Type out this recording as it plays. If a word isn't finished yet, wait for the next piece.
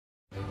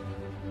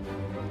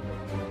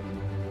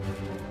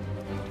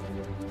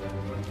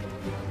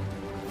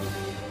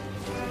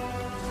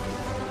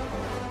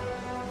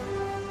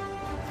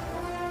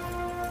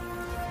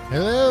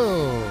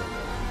Hello,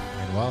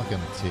 and welcome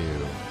to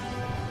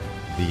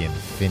the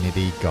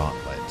Infinity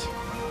Gauntlet,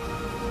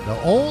 the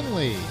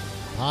only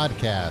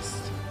podcast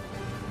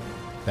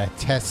that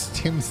tests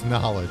Tim's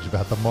knowledge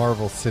about the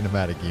Marvel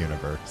Cinematic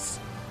Universe.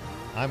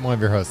 I'm one of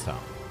your hosts, Tom.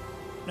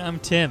 I'm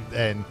Tim.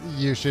 And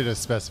you should have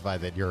specified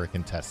that you're a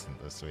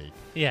contestant this week.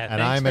 Yeah, and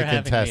thanks I'm for a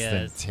having contestant,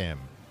 me as, Tim.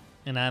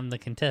 And I'm the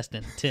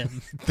contestant,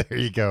 Tim. There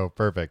you go.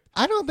 Perfect.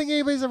 I don't think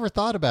anybody's ever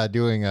thought about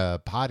doing a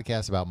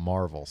podcast about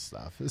Marvel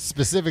stuff,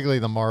 specifically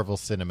the Marvel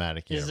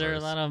Cinematic Universe. Is there a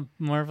lot of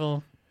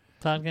Marvel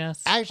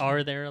podcasts? Actually,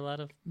 are there a lot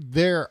of?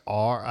 There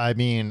are. I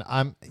mean,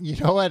 you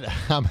know what?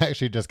 I'm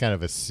actually just kind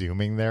of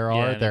assuming there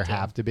are. Yeah, There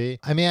have to be.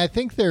 I mean, I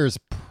think there's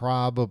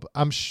probably.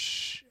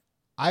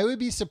 I would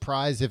be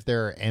surprised if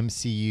there are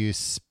MCU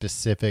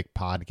specific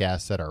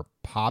podcasts that are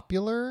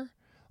popular,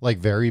 like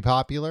very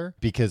popular,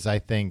 because I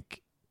think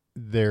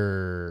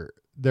there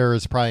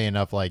is probably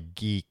enough like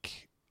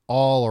geek,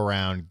 all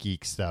around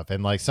geek stuff,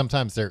 and like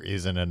sometimes there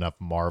isn't enough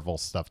Marvel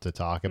stuff to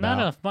talk about.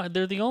 Not enough.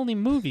 They're the only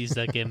movies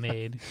that get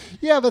made.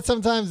 Yeah, but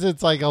sometimes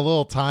it's like a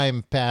little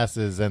time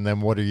passes, and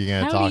then what are you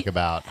going to talk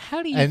about?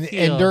 How do you and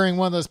feel? And during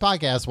one of those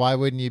podcasts, why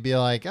wouldn't you be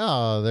like,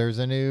 oh, there's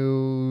a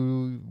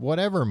new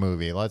whatever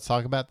movie, let's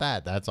talk about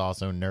that. That's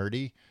also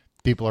nerdy.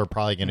 People are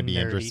probably going to be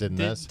interested in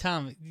this.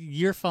 Tom,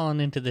 you're falling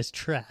into this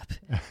trap.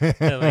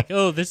 They're like,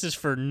 oh, this is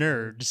for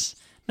nerds.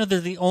 No,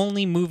 they're the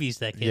only movies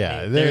that get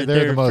made.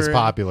 They're the most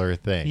popular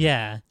thing.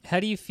 Yeah.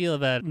 How do you feel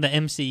about the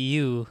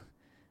MCU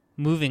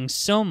moving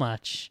so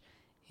much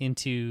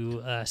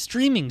into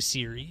streaming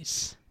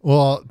series?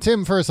 Well,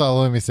 Tim, first of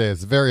all, let me say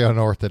it's very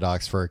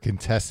unorthodox for a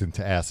contestant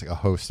to ask a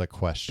host a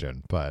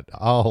question, but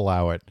I'll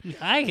allow it.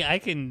 I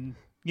can,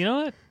 you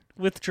know what?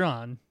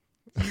 Withdrawn.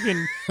 You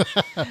can.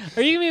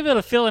 Are you going to be able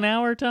to fill an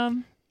hour,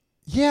 Tom?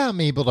 Yeah,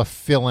 I'm able to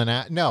fill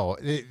in. No,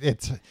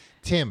 it's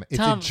Tim. It's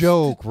Tom, a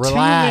joke.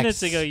 Relax. 2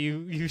 minutes ago,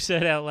 you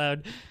said out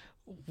loud,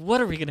 "What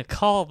are we going to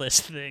call this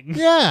thing?"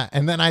 Yeah,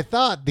 and then I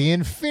thought the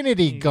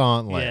Infinity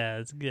Gauntlet. Yeah,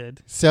 it's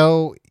good.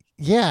 So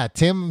yeah,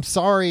 Tim.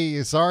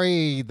 Sorry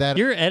that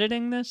You're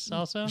editing this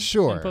also.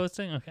 Sure. And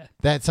posting. Okay.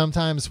 That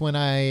sometimes when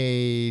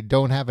I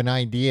don't have an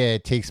idea,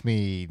 it takes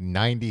me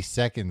 90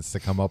 seconds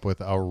to come up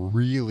with a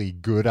really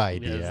good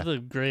idea. Yeah, it's a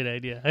great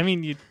idea. I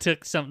mean, you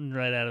took something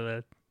right out of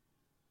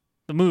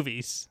the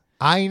movies.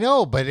 I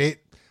know, but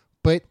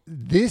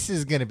this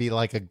is going to be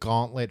like a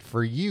gauntlet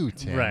for you,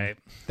 Tim. Right.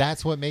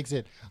 That's what makes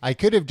it. I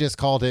could have just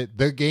called it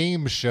The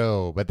Game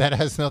Show, but that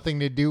has nothing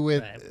to do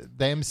with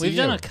the MCU. We've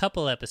done a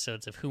couple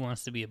episodes of Who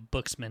Wants to Be a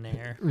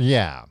Booksman-aire.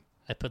 Yeah.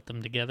 I put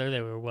them together.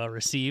 They were well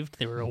received.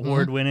 They were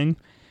award-winning.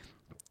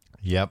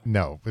 Yep.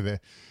 No.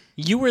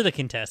 You were the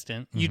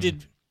contestant. You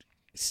did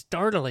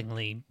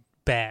startlingly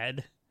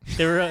bad.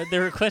 There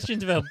were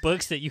questions about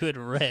books that you had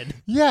read.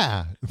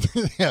 Yeah.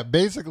 Yeah.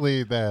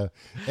 Basically, the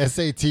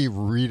SAT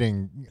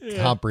reading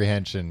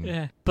comprehension.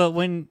 Yeah. But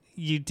when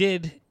you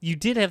did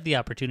have the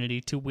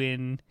opportunity to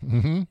win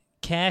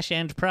cash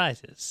and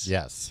prizes.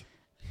 Yes.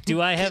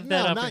 Do I have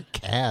that? No, not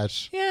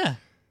cash. Yeah.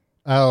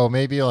 Oh,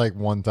 maybe like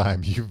one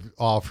time you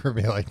offered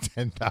me like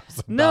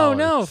 $10,000.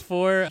 No.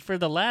 For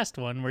the last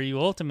one where you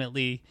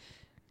ultimately,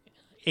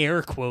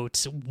 air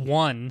quotes,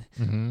 won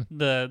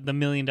the $1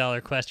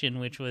 million question,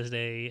 which was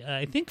a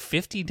I think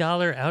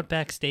 $50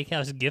 Outback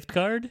Steakhouse gift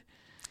card.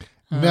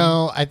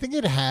 No, I think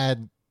it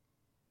had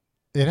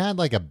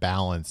like a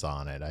balance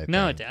on it. I think.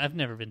 No, I've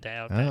never been to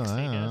Outback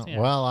Steakhouse. Yeah.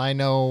 Well, I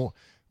know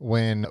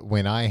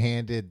when I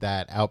handed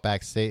that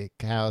Outback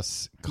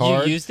Steakhouse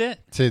card, you used it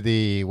to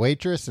the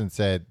waitress and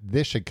said,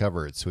 "This should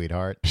cover it,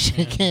 sweetheart."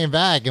 She came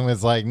back and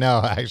was like,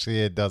 "No, actually,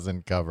 it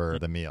doesn't cover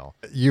the meal.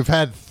 You've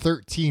had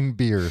 13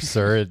 beers,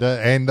 sir,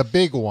 and the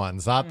big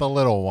ones, not the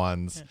little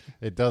ones.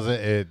 It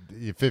doesn't.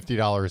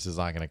 $50 is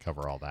not going to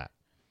cover all that."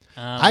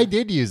 I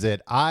did use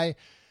it.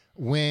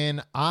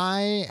 When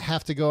I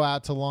have to go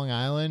out to Long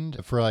Island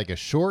for like a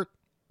short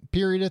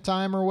period of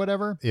time or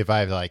whatever, if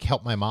I like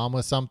help my mom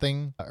with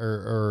something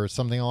or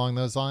something along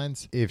those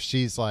lines, if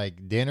she's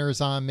like,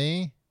 dinner's on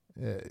me,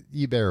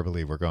 you better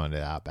believe we're going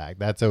to Outback.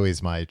 That's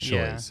always my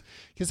choice,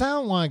 because I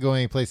don't want to go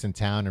any place in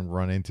town and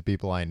run into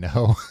people I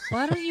know.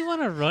 Why don't you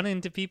want to run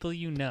into people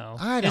you know?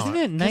 Isn't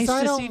it nice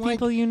to see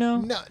people you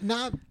know? No,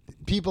 not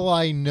people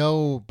I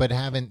know but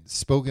haven't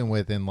spoken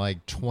with in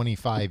like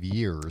 25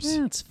 years.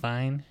 Yeah, it's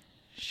fine.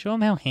 Show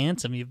them how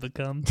handsome you've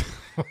become.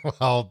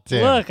 Well,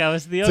 Tim, look, I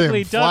was the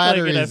ugly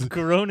duckling and I've flattery's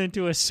grown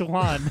into a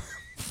swan.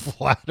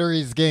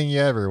 Flattery's getting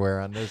you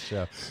everywhere on this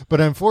show. But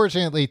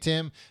unfortunately,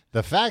 Tim,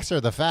 the facts are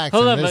the facts.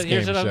 Hold in on, this but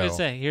here's game what I'm show.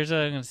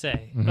 going to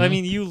say. I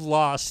mean, you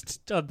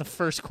lost on the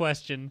first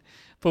question,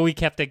 but we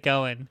kept it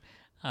going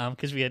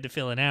because we had to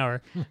fill an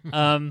hour.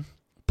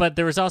 But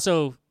there was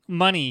also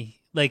money.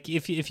 Like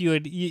if you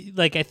had,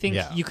 I think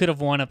you could have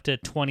won up to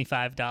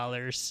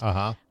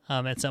 $25.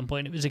 At some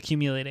point, it was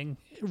accumulating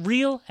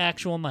real,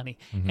 actual money,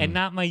 and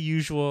not my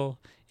usual.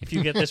 If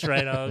you get this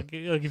right, I'll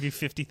give you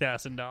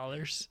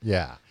 $50,000.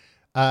 Yeah.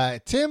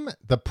 Tim,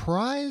 the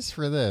prize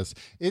for this,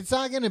 it's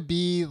not going to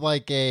be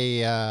like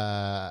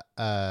I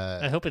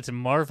hope it's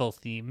Marvel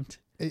themed.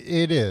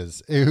 It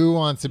is. Who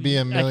Wants to Be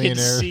a Millionaire? I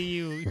can see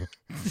you.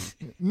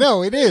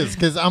 No, it is,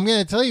 because I'm going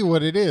to tell you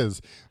what it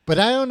is. But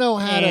I don't know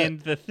how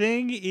And the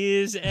thing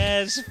is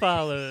as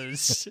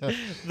follows.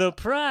 The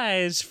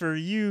prize for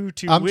you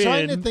to I'm win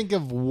trying to think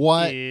of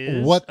what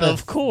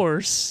the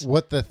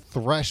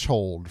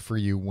threshold for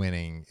you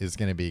winning is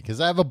going to be, because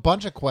I have a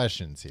bunch of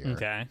questions here.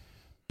 Okay.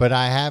 But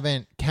I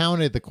haven't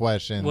counted the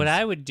questions. What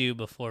I would do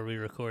before we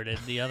recorded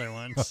the other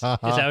ones is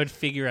I would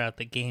figure out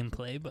the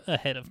gameplay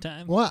ahead of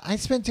time. Well, I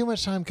spent too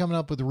much time coming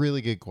up with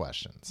really good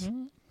questions.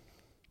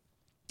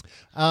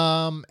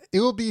 Mm-hmm.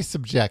 It will be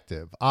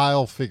subjective.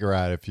 I'll figure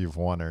out if you've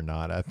won or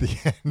not at the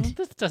end. Well,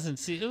 this doesn't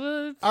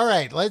seem... All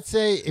right, let's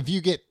say if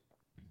you get...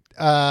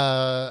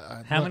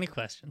 How many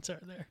questions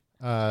are there?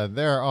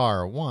 There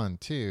are 1,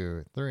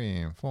 2,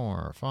 3,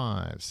 4,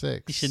 5,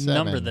 6, You should 7,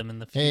 number them in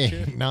the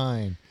future. 8,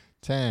 9,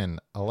 10,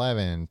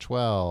 11,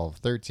 12,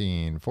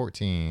 13,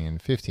 14,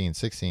 15,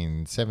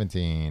 16,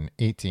 17,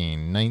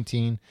 18,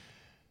 19,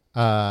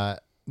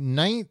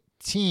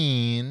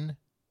 19,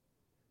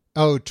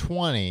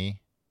 20.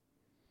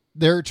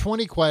 There are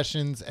 20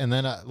 questions, and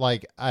then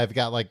I've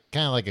got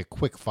kind of like a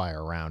quick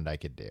fire round I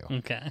could do.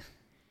 Okay.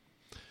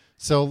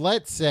 So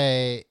let's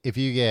say if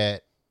you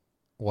get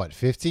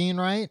 15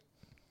 right?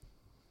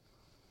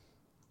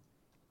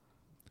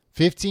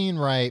 15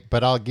 right,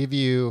 but I'll give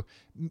you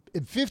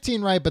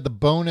 15 right, but the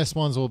bonus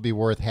ones will be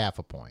worth half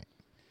a point.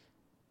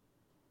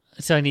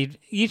 So I need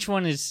each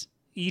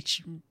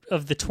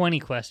of the 20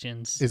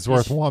 questions is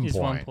worth 1 point.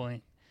 1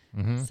 point.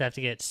 Mm-hmm. So I have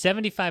to get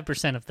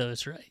 75% of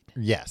those right.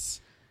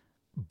 Yes.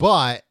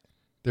 But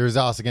there's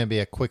also going to be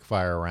a quick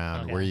fire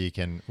round Okay. where you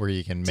can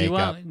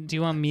up. Do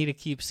you want me to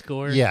keep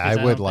score? Yeah,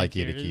 I would like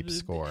you you're- to keep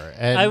score.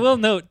 And, I will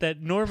note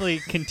that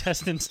normally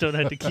contestants don't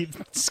have to keep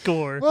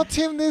score. Well,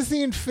 Tim, this is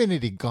the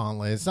Infinity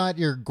Gauntlet. It's not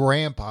your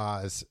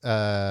grandpa's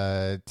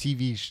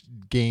TV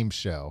game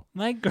show.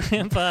 My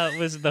grandpa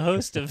was the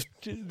host of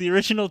the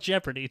original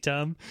Jeopardy,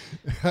 Tom.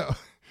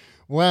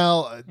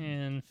 Well,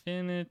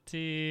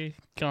 Infinity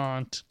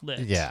Gauntlet.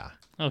 yeah.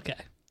 Okay.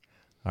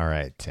 All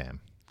right, Tim.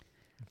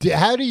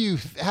 How do you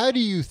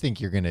think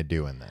you're going to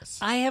do in this?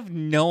 I have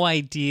no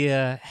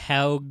idea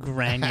how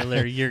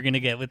granular you're going to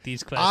get with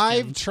these questions.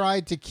 I've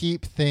tried to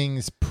keep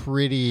things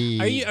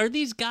pretty... Are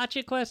these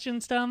gotcha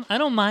questions, Tom? I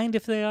don't mind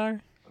if they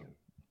are.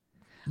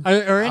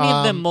 Are any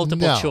of them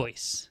multiple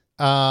choice?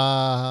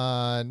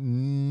 No,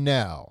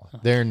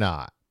 they're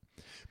not.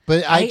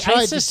 But I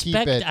tried to keep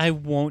it... I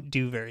won't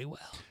do very well.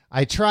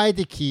 I tried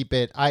to keep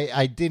it...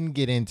 I didn't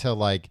get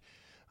into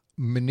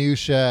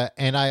minutia,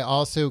 and I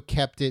also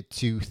kept it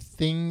to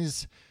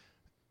things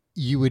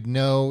you would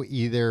know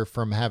either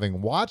from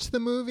having watched the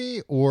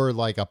movie or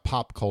a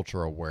pop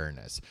culture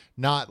awareness.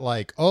 Not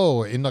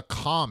in the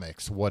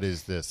comics, what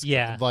is this?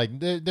 Yeah.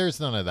 There's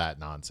none of that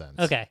nonsense.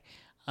 Okay.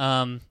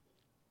 I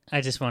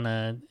just want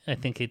to, I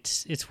think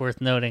it's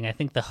worth noting, I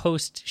think the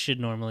host should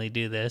normally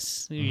do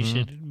this. You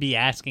should be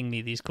asking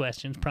me these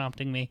questions,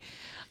 prompting me.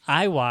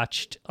 I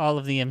watched all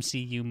of the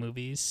MCU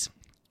movies.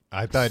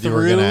 I thought you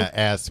were going to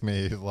ask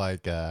me,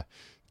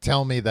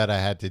 tell me that I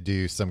had to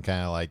do some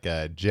kind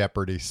of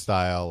Jeopardy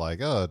style,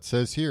 it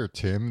says here,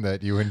 Tim,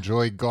 that you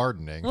enjoy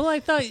gardening. Well, I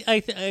thought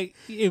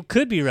it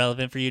could be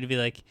relevant for you to be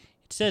it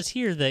says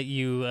here that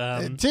you...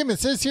 Tim, it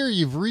says here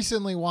you've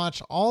recently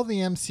watched all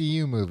the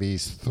MCU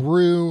movies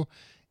through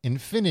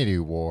Infinity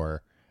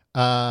War.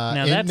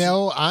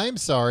 No, I'm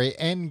sorry,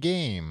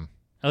 Endgame.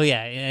 Oh,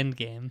 yeah,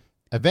 Endgame.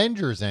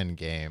 Avengers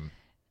Endgame.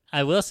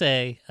 I will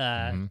say...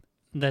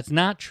 That's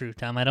not true,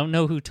 Tom. I don't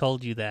know who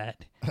told you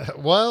that.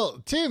 Well,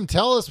 Tim,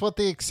 tell us what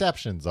the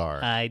exceptions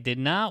are. I did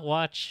not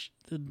watch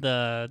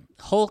the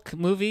Hulk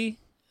movie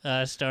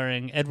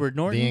starring Edward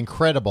Norton. The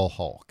Incredible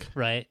Hulk.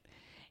 Right.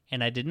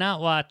 And I did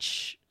not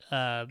watch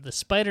the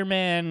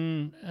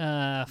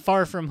Spider-Man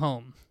Far From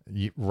Home.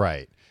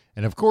 Right.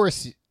 And of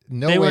course,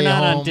 They were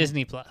not on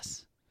Disney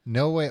Plus.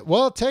 No Way.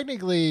 Well,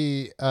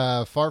 technically,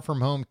 Far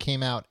From Home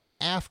came out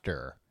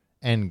after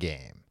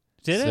Endgame.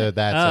 Did it? So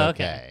that's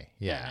okay. Okay.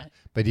 Yeah.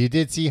 But you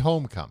did see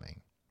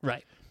Homecoming.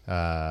 Right.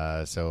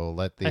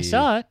 So I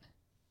saw it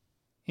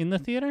in the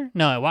theater.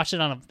 No, I watched it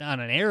on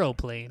an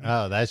aeroplane.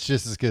 Oh, that's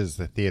just as good as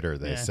the theater,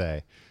 they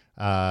say.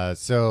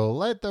 So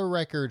let the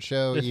record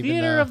show. The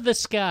theater of the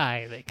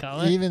sky, they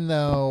call it. Even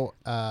though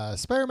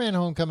Spider-Man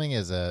Homecoming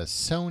is a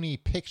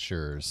Sony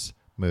Pictures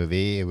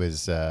movie, it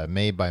was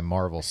made by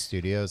Marvel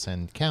Studios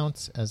and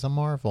counts as a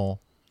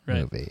Marvel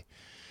movie.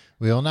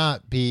 We will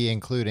not be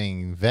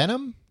including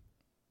Venom.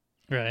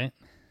 Right.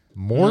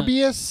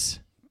 Morbius.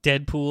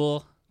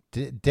 Deadpool.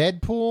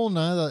 Deadpool.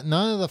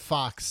 None of the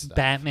Fox stuff.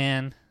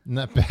 Batman.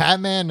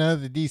 Batman. None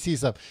of the DC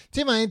stuff.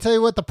 Tim, I didn't tell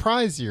you what the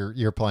prize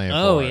you're playing for.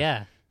 Oh,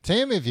 yeah.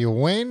 Tim, if you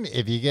win,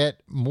 if you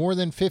get more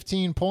than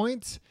 15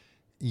 points,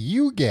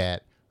 you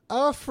get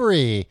a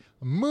free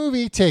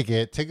movie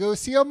ticket to go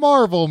see a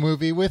Marvel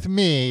movie with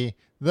me,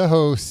 the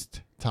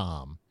host,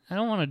 Tom. I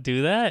don't want to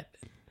do that.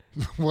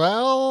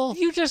 Well,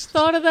 You just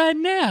thought of that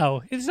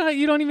now. It's not.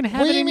 You don't even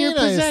have what it do you in your mean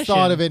I possession. just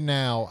thought of it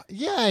now?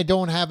 Yeah, I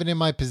don't have it in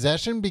my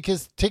possession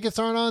because tickets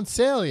aren't on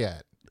sale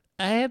yet.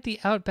 I had the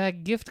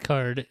Outback gift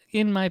card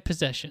in my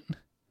possession.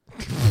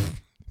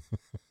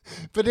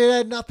 But it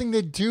had nothing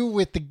to do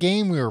with the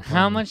game we were playing.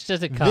 How much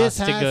does it This cost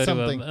to has go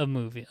something- to a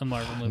movie, a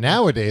Marvel movie?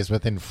 Nowadays,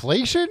 with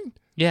inflation,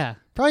 Yeah.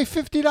 probably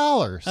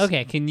 $50.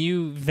 Okay, can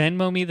you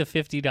Venmo me the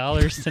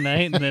 $50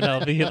 tonight, and then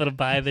I'll be able to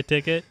buy the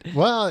ticket?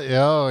 Well,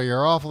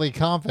 you're awfully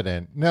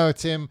confident. No,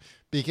 Tim,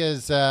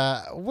 because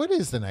what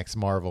is the next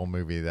Marvel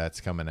movie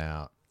that's coming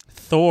out?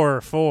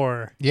 Thor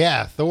 4.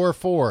 Yeah, Thor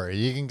 4.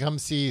 You can come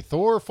see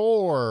Thor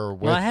 4.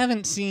 Well, I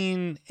haven't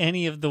seen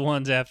any of the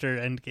ones after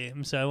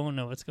Endgame, so I won't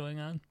know what's going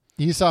on.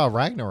 You saw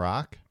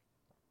Ragnarok,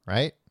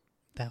 right?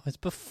 That was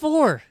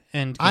before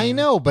Endgame. I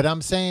know, but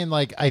I'm saying,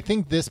 like, I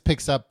think this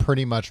picks up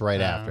pretty much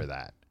right after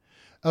that.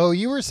 Oh,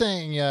 you were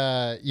saying,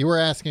 you were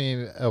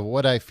asking me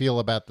what I feel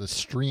about the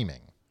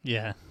streaming.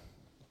 Yeah.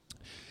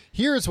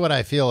 Here's what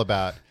I feel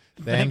about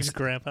the Thanks,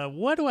 Grandpa.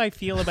 What do I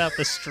feel about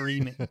the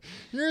streaming?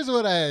 Here's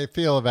what I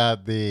feel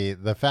about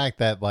the fact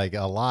that, like,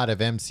 a lot of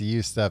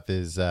MCU stuff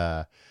is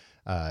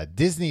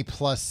Disney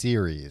Plus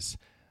series.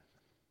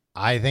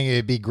 I think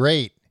it'd be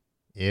great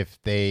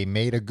if they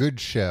made a good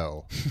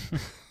show.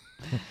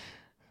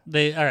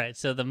 All right.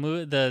 So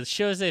the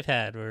shows they've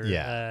had were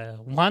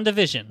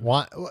WandaVision.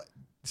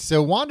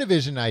 So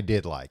WandaVision I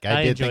did like.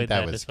 I did enjoyed think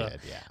that was as well. good.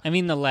 Yeah. I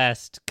mean, the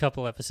last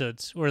couple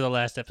episodes, or the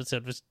last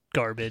episode, was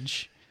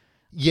garbage.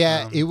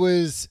 Yeah, it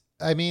was.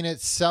 I mean,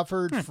 it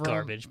suffered Not from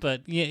garbage,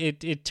 but yeah,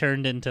 it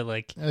turned into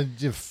like a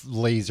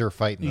laser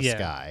fight in the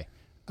sky.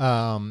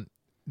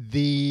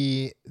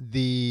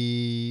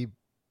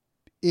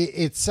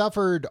 It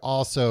suffered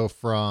also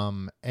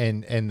from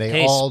and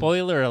they all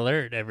spoiler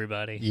alert,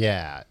 everybody.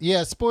 Yeah.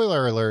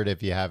 Spoiler alert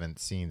if you haven't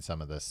seen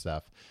some of this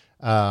stuff,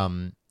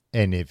 and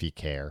if you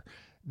care.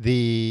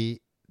 The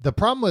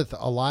problem with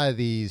a lot of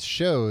these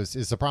shows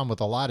is the problem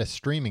with a lot of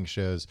streaming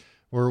shows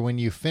where when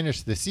you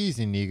finish the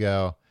season, you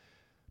go,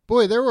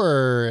 boy, there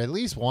were at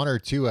least one or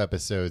two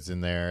episodes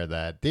in there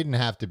that didn't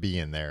have to be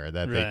in there,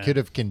 that they could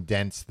have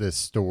condensed this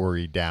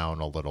story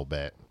down a little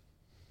bit.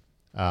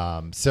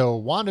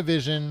 So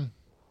WandaVision,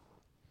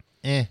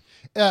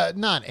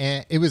 not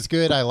it was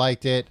good. I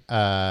liked it.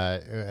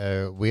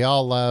 We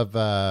all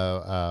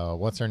love,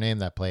 what's her name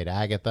that played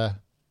Agatha?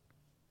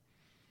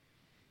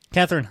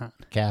 Catherine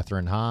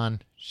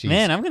Hahn.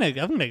 Man, I'm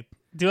gonna.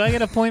 Do I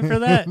get a point for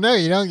that? No,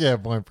 you don't get a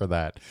point for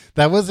that.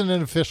 That wasn't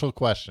an official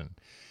question.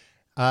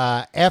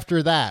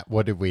 After that,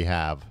 what did we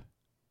have?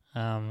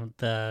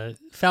 The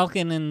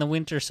Falcon and the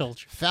Winter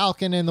Soldier.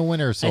 Falcon and the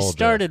Winter Soldier. I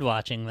started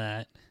watching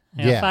that.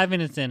 I got 5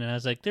 minutes in, and I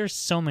was like, "There's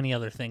so many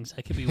other things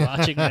I could be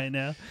watching right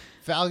now."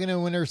 Falcon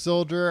and Winter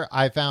Soldier,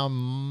 I found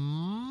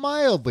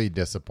mildly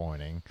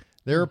disappointing.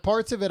 There are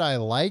parts of it I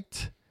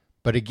liked,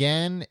 but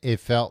again, it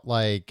felt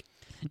like.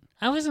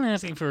 I wasn't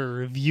asking for a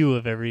review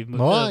of every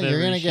movie. Well, you're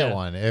going to get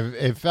one.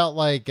 It felt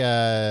like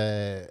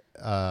a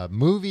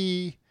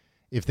movie.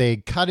 If they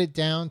had cut it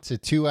down to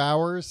 2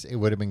 hours, it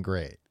would have been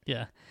great.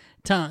 Yeah.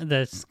 Tom,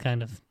 that's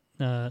kind of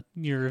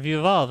your review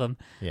of all of them.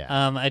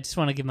 Yeah. I just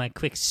want to give my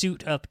quick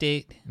suit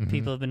update. Mm-hmm.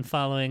 People have been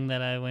following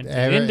that I went to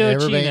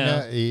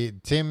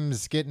Indochino.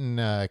 Tim's getting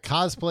a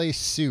cosplay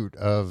suit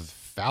of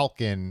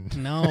Falcon.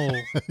 No.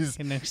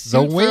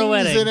 The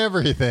wings and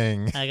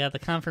everything. I got the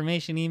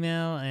confirmation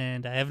email,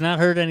 and I have not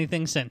heard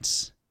anything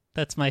since.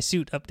 That's my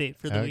suit update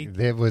for the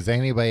week. Was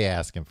anybody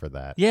asking for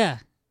that? Yeah.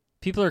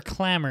 People are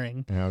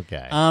clamoring.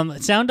 Okay.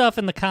 Sound off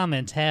in the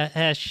comments.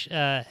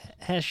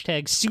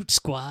 Hashtag Suit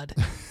Squad.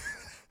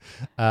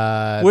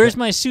 Where's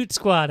my Suit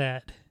Squad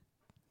at?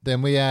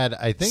 Then we had,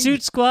 I think...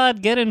 Suit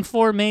Squad, get in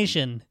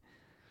formation.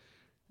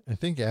 I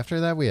think after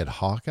that we had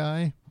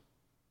Hawkeye.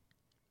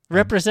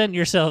 Represent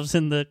yourselves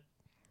in the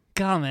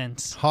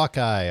comments.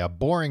 Hawkeye, a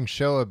boring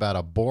show about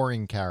a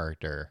boring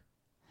character.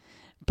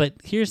 But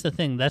here's the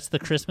thing. That's the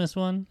Christmas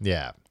one.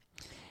 Yeah.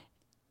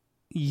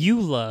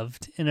 You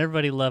loved, and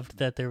everybody loved,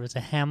 that there was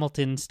a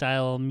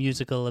Hamilton-style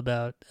musical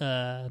about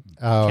Captain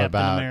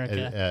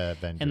America.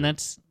 Avengers. And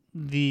that's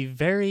the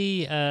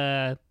very,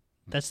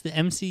 that's the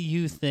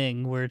MCU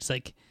thing where it's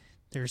like,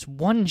 there's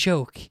one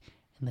joke,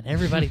 and then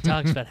everybody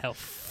talks about how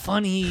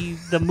funny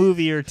the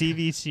movie or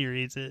TV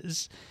series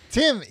is.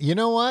 Tim, you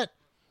know what?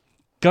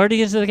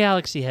 Guardians of the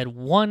Galaxy had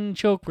one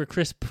joke where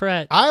Chris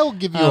Pratt I'll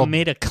give you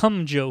made a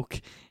cum joke,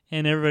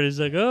 and everybody's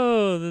like,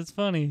 "Oh, that's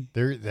funny."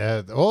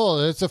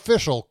 It's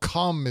official.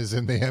 Cum is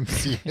in the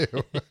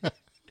MCU.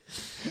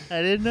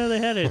 I didn't know they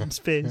had it in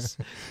space.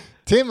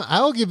 Tim,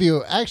 I'll give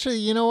you. Actually,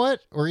 you know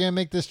what? We're gonna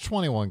make this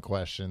 21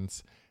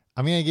 questions.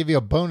 I'm gonna give you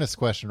a bonus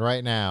question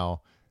right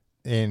now.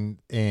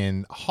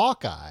 In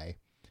Hawkeye,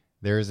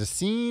 there is a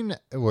scene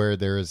where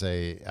there is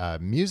a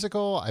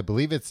musical. I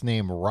believe it's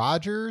named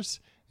Rogers.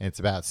 And it's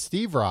about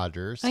Steve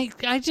Rogers.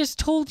 I just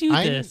told you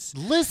this.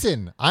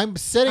 Listen, I'm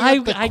setting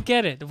up I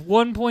get it.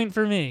 1 point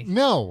for me.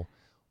 No.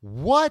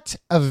 What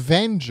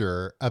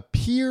Avenger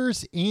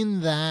appears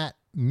in that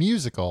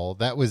musical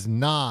that was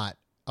not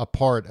a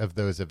part of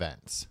those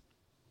events?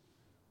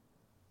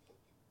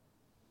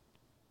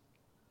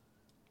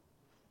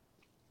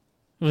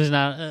 Was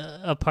not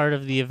a part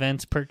of the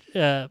events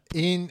the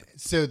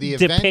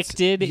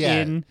depicted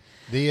in.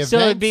 The events So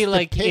it'd be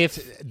like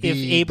if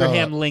the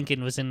Abraham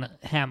Lincoln was in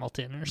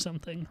Hamilton or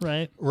something,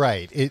 right?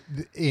 Right.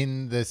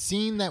 In the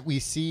scene that we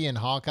see in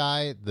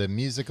Hawkeye, the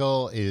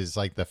musical is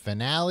like the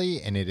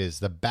finale, and it is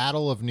the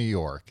Battle of New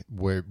York,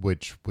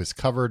 which was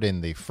covered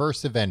in the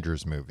first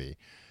Avengers movie.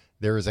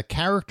 There is a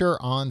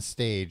character on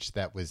stage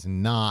that was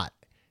not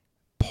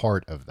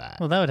part of that.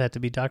 Well, that would have to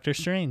be Doctor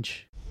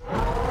Strange.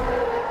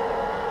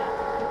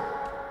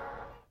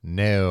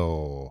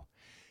 No.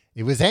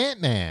 It was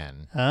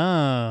Ant-Man.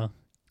 Oh.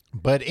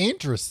 But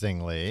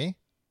interestingly,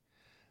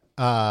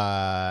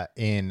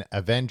 in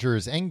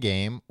Avengers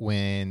Endgame,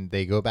 when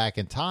they go back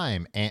in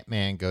time,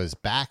 Ant-Man goes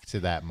back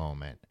to that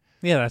moment.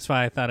 Yeah, that's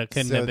why I thought it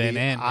couldn't have been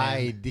Ant-Man.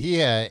 The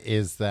idea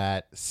is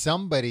that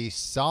somebody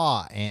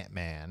saw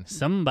Ant-Man.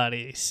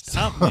 Somebody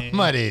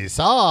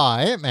saw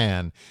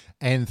Ant-Man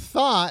and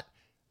thought,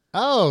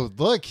 oh,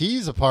 look,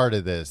 he's a part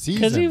of this.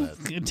 Because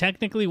he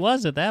technically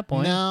was at that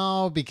point.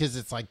 No, because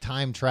it's like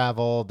time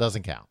travel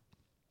doesn't count.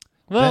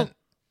 Well,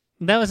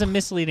 that was a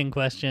misleading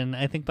question.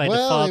 I think by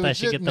default I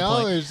should get the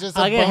point. No, it's just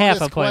I'll get half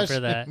a point question. for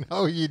that.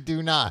 No, you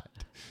do not.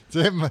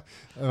 Tim,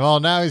 well,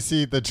 now I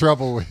see the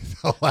trouble with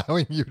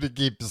allowing you to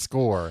keep the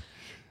score.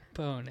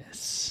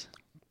 Bonus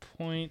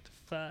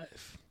 0.5.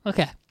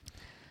 Okay.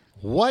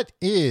 What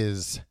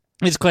is...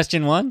 Is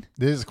question one?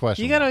 This is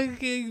question You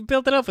gotta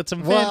build it up with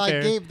some fanfare. Well,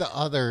 I gave the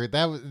other.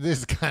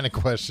 This kind of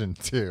question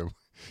two.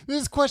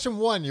 This is question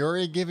one. You're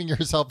already giving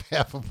yourself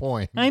half a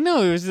point. I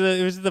know. It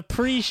was the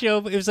pre-show.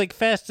 It was like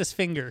fastest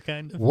finger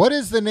kind of. What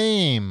is the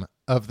name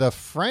of the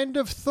friend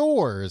of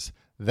Thor's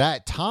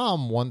that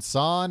Tom once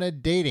saw on a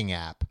dating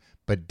app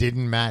but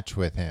didn't match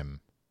with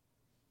him?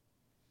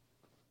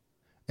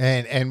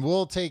 And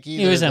we'll take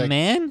either. It was a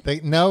man?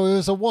 No, it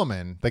was a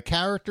woman. The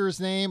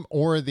character's name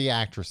or the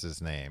actress's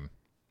name?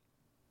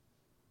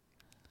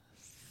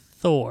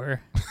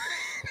 Thor.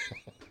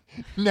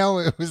 No,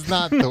 it was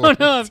not Thor.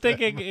 No, I'm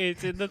thinking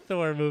it's in the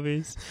Thor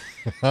movies.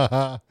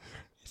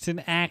 It's an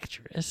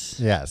actress.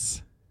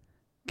 Yes.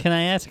 Can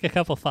I ask a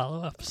couple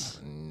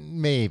follow-ups?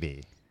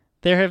 Maybe.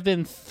 There have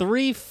been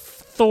 3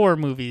 Thor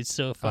movies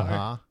so far.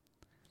 Uh-huh.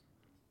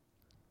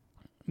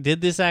 Did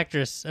this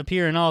actress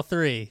appear in all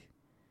 3?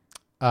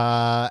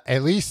 At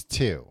least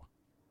 2.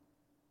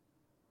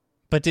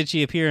 But did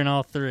she appear in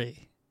all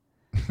 3?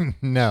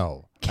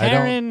 No.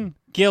 Karen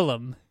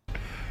Gillan.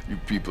 You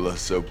people are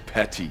so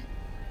petty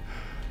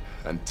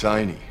and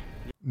tiny.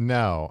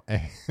 No,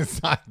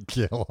 it's not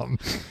Gillum.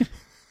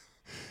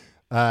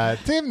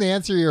 Tim, the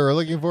answer you were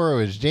looking for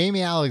was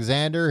Jamie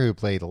Alexander, who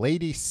played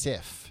Lady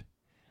Sif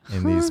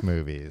in these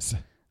movies.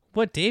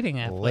 What dating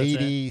app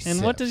Lady was that? And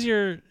Sif. what does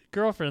your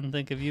girlfriend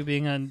think of you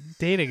being on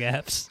dating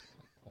apps?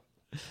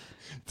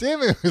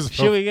 Tim, it was.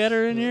 Should we get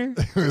her in here?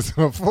 It was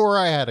before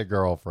I had a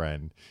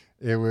girlfriend.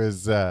 It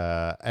was,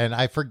 and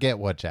I forget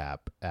which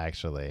app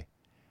actually.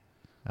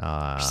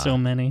 So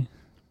many.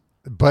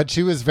 But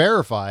she was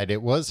verified.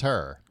 It was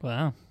her.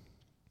 Wow.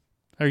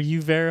 Are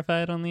you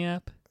verified on the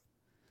app?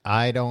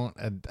 I don't.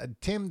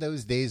 Tim,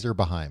 those days are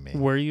behind me.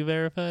 Were you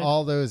verified?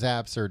 All those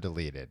apps are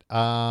deleted.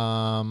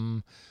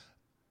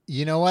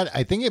 You know what?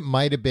 I think it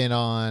might have been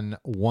on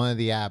one of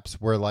the apps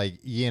where like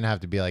you didn't have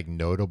to be like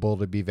notable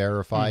to be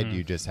verified. Mm-hmm.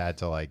 You just had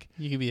to like.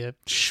 You could be a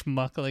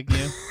schmuck like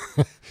you.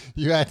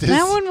 You had to.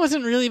 That one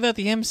wasn't really about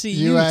the MCU,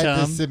 You had Tom.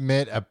 to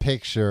submit a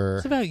picture.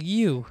 It's about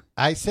you.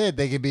 I said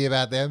they could be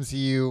about the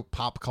MCU,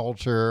 pop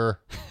culture.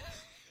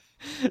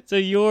 So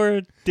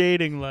your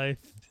dating life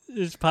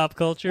is pop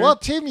culture? Well,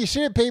 Tim, you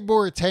should have paid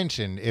more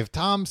attention. If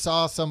Tom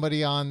saw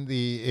somebody on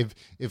the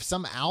if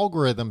some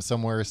algorithm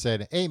somewhere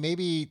said, "Hey,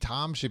 maybe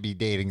Tom should be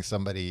dating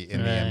somebody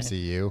in the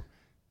MCU,"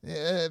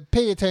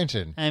 pay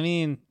attention. I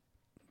mean,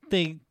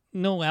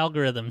 no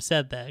algorithm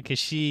said that because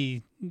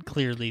she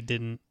clearly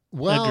didn't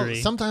agree.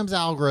 Sometimes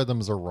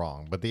algorithms are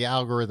wrong, but the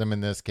algorithm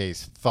in this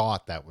case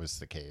thought that was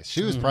the case.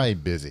 She was probably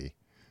busy.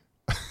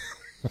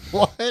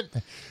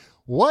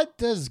 What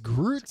does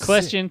Groot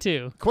Question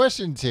 2.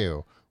 Question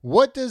 2.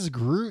 What does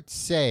Groot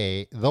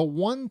say the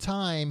one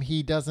time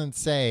he doesn't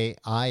say,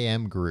 "I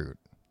am Groot"?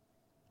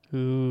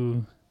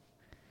 Ooh.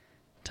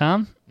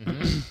 Tom?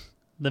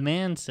 The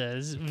man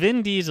says,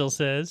 Vin Diesel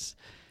says,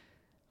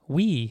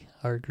 "We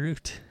are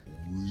Groot."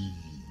 We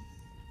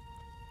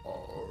are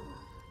Groot.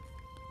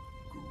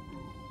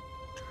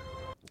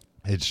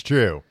 It's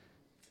true.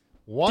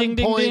 One Ding,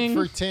 ding, point ding.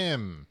 for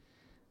Tim.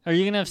 Are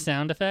you going to have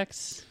sound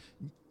effects?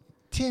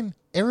 Tim,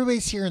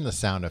 everybody's hearing the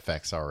sound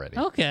effects already.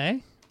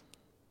 Okay.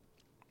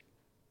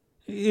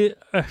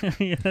 Are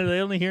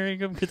they only hearing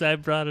them because I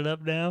brought it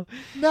up now?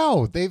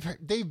 No, they've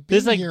been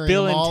This is like hearing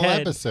Bill them and all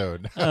Ted.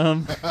 episode.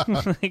 When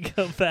I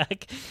go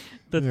back,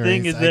 the He's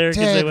thing is like, there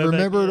because Ted, they went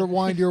remember back. to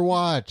wind your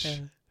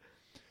watch.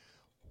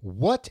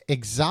 What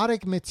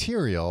exotic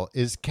material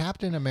is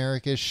Captain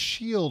America's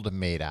shield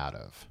made out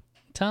of?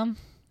 Tom?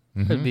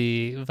 Could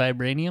be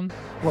vibranium.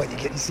 What, you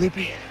getting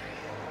sleepy?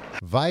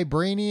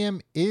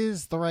 Vibranium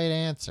is the right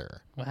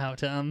answer. Wow,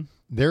 Tom.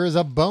 There is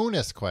a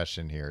bonus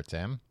question here,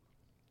 Tim.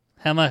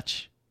 How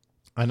much?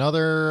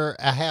 Another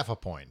a half a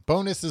point.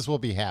 Bonuses will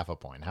be half a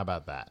point. How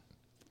about that?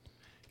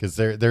 Because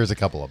there's a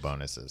couple of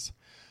bonuses.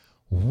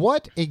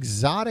 What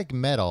exotic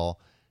metal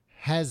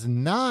has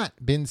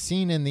not been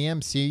seen in the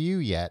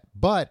MCU yet,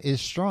 but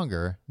is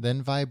stronger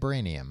than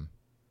vibranium?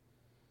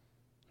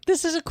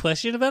 This is a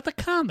question about the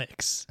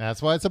comics.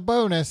 That's why it's a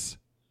bonus.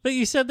 But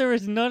you said there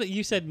was none.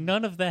 You said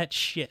none of that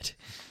shit.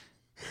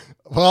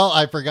 Well,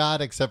 I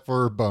forgot except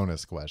for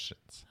bonus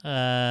questions.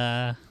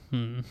 Kryptonium.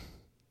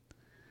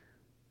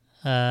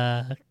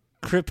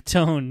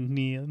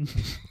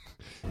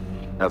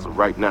 As of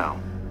right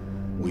now,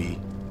 we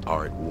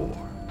are at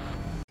war.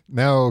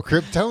 No,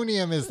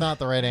 kryptonium is not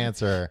the right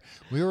answer.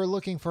 We were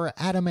looking for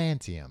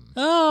adamantium.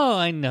 Oh,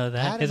 I know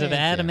that because of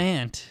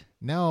adamant.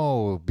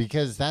 No,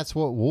 because that's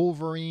what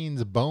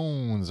Wolverine's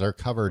bones are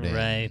covered in.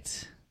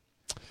 Right.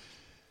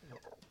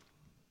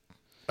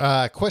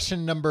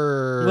 Question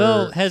number...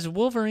 Well, has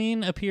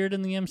Wolverine appeared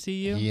in the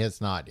MCU? He has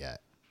not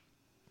yet.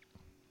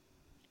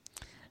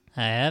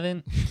 I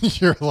haven't.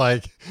 You're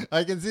like,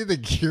 I can see the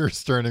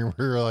gears turning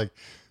where you're like,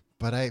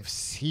 but I've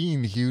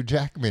seen Hugh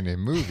Jackman in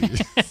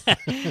movies.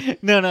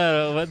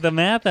 No. The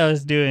math I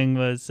was doing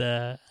was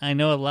I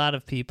know a lot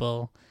of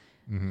people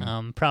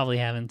probably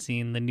haven't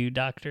seen the new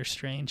Doctor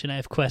Strange, and I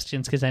have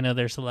questions because I know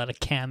there's a lot of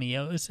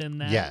cameos in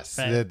that. Yes,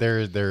 right?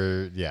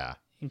 yeah.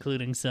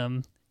 Including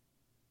some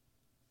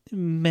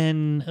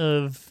men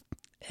of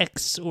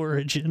X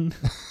origin.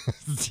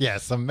 Yeah,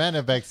 some men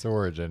of X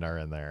origin are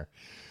in there.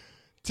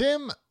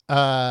 Tim,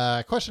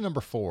 question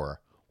number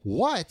 4.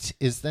 What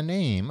is the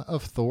name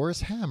of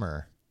Thor's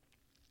hammer?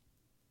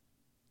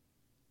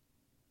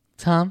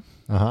 Tom?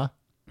 Uh-huh.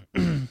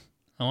 I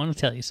want to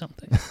tell you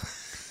something.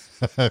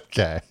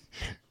 Okay.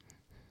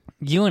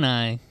 You and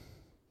I,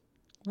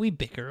 we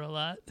bicker a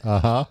lot.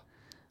 Uh-huh.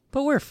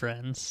 But we're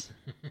friends.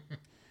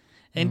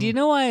 And do you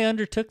know why I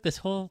undertook this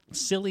whole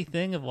silly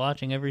thing of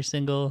watching every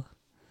single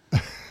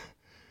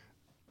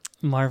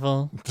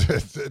Marvel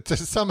to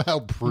somehow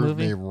prove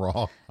movie? me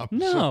wrong.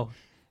 No,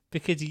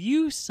 because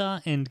you saw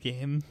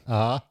Endgame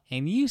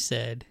and you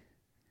said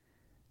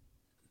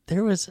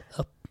there was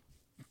a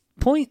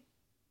point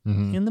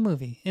in the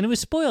movie, and it was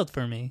spoiled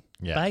for me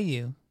by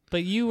you.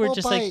 But you were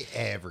just by like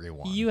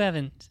everyone. You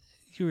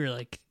were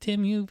like,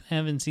 Tim, you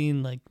haven't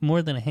seen like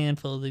more than a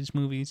handful of these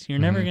movies. You're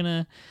never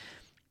gonna.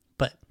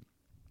 But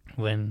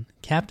when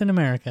Captain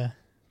America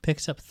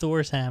picks up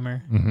Thor's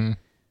hammer,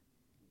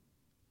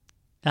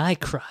 I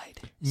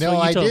cried. No,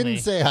 I didn't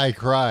say I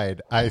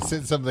cried. I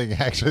said something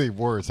actually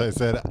worse. I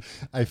said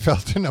I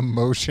felt an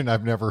emotion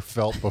I've never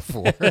felt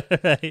before.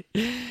 Right.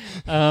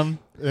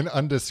 An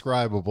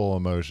undescribable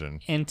emotion.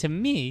 And to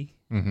me,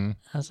 I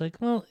was like,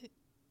 well,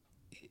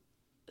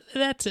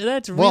 that's really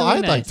nice. Well,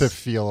 I'd like to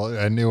feel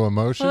a new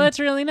emotion. Well, that's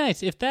really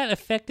nice. If that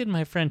affected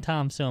my friend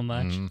Tom so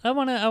much, I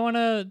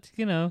wanna,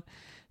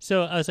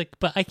 So I was like,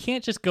 but I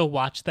can't just go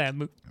watch that,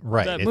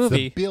 right. that it's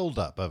movie. The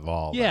buildup of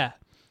all that.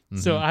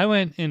 So I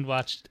went and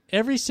watched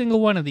every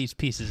single one of these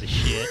pieces of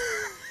shit.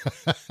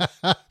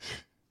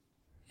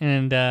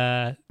 And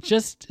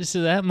just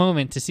so that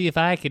moment to see if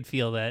I could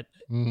feel that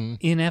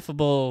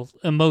ineffable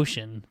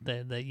emotion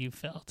that you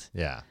felt.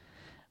 Yeah.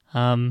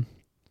 And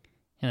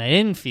I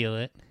didn't feel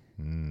it.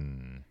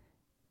 And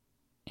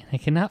I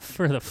cannot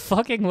for the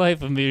fucking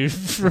life of me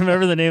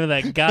remember the name of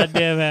that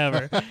goddamn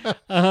hammer.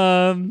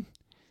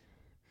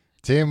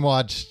 Tim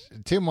watched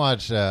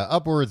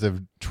upwards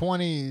of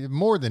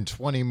more than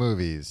 20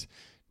 movies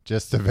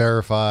just to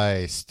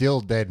verify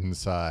still dead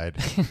inside.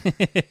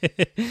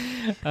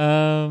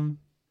 No,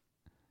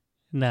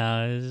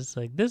 it's just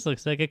like, this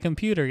looks like a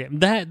computer game.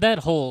 That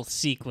whole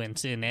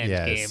sequence in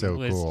Endgame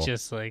was cool.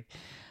 Just like,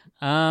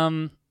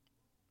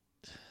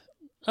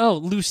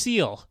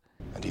 Lucille.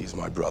 And he's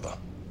my brother.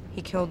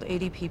 He killed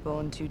 80 people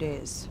in 2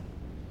 days.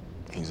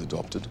 He's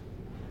adopted.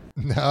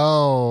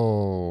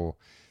 No.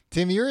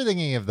 Tim, you're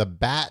thinking of the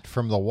bat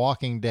from The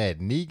Walking Dead.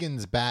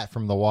 Negan's bat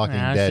from The Walking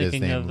Dead is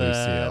named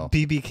Lucille.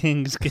 B.B.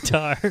 King's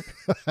guitar.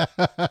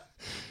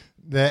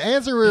 The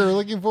answer we were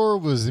looking for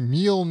was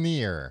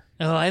Mjolnir.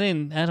 Oh, I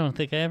don't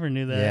think I ever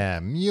knew that. Yeah,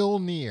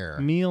 Mjolnir.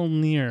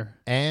 Mjolnir.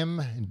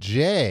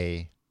 Mjolnir.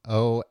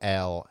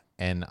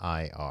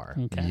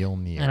 Okay.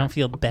 Mjolnir. I don't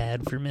feel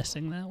bad for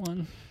missing that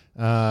one.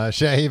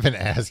 Should I even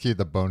ask you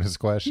the bonus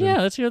question?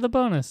 Yeah, let's hear the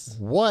bonus.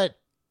 What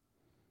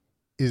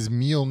is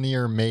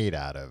Mjolnir made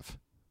out of?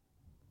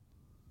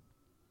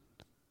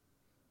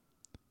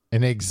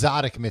 An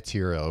exotic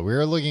material. We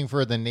were looking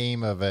for the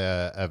name of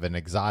an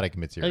exotic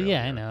material. Oh,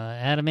 yeah, I know.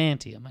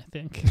 Adamantium, I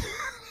think.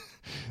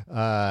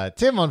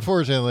 Tim,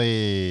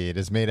 unfortunately, it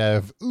is made out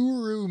of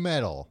Uru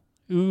metal.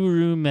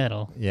 Uru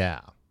metal.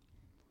 Yeah.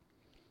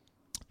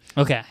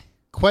 Okay.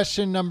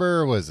 Question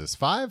number, was this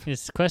 5?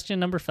 It's question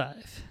number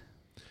 5.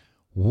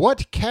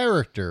 What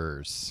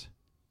characters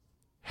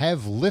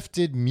have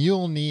lifted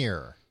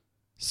Mjolnir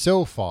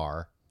so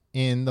far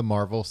in the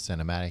Marvel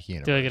Cinematic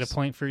Universe? Do I get a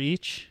point for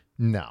each?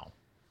 No.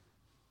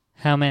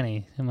 How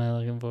many am I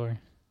looking for?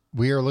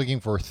 We are looking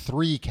for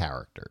 3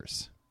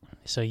 characters.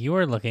 So you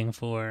are looking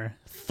for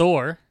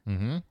Thor.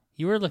 Mm-hmm.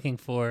 You are looking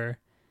for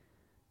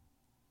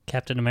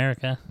Captain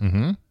America.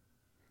 Mm-hmm.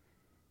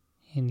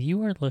 And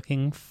you are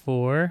looking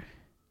for...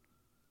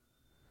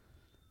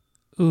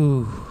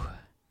 Ooh.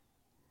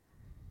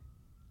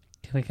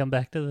 Can we come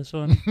back to this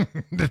one?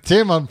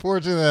 Tim,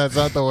 unfortunately, that's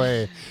not the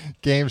way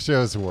game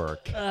shows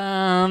work.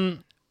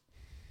 That's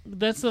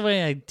the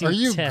way I do. Are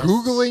you tests.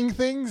 Googling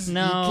things?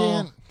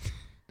 No.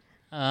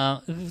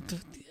 You can't.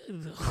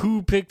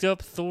 Who picked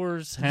up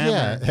Thor's hammer?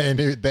 Yeah, and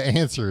the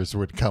answers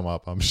would come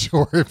up, I'm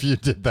sure, if you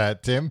did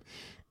that, Tim.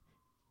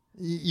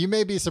 You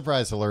may be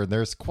surprised to learn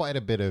there's quite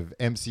a bit of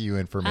MCU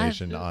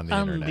information on the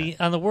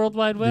internet. On the World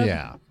Wide Web?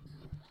 Yeah.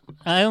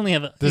 I only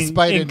have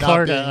Despite it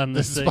not being, on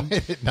this thing.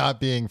 despite it not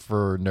being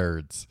for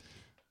nerds.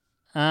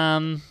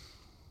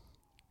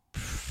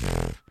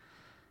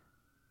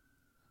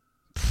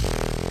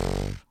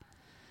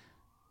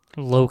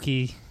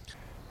 Loki.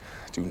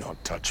 Do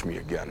not touch me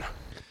again.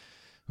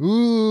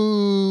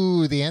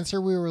 Ooh, the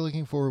answer we were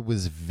looking for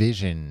was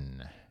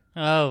Vision.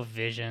 Oh,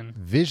 Vision.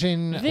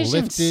 Vision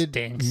lifted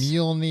stinks.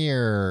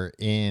 Mjolnir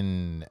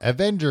in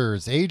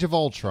Avengers Age of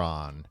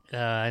Ultron.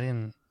 I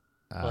didn't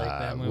like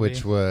that movie.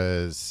 Which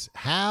was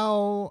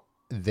how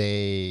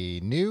they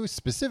knew,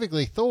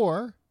 specifically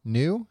Thor,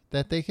 knew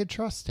that they could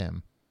trust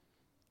him.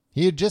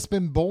 He had just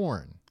been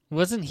born.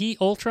 Wasn't he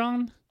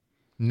Ultron?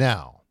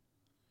 No.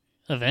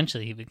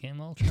 Eventually he became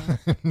Ultron.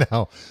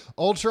 No.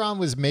 Ultron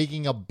was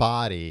making a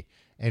body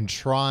and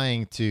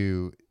trying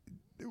to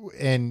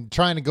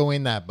go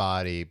in that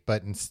body,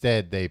 but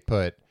instead they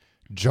put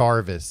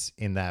Jarvis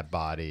in that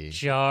body.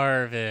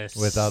 Jarvis.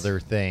 With other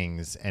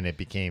things, and it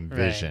became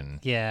Vision.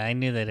 Right. Yeah, I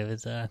knew that it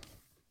was a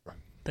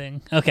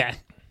thing. Okay.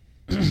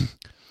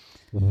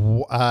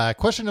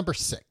 Question number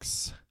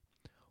 6.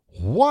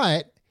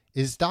 What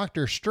is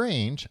Doctor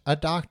Strange a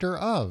doctor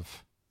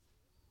of?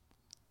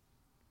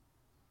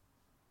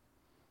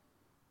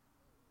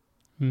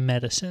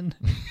 Medicine.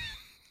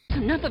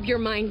 Enough of your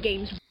mind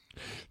games.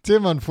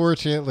 Tim,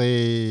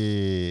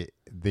 unfortunately,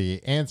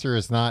 the answer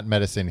is not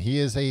medicine. He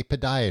is a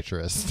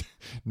podiatrist.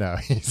 No,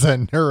 he's a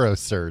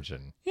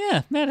neurosurgeon.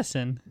 Yeah,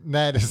 medicine.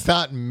 That is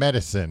not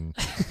medicine.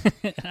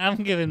 I'm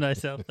giving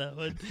myself that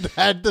one.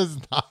 That does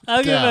not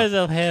I'll give count.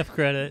 myself half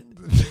credit.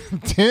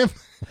 Tim,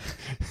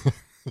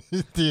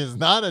 he is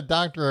not a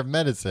doctor of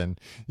medicine.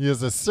 He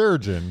is a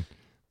surgeon.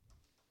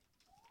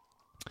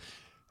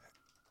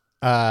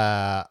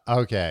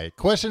 Okay.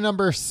 Question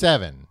number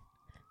 7.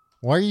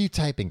 Why are you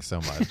typing so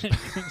much?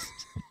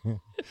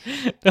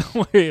 Don't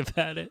worry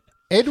about it.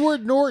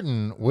 Edward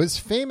Norton was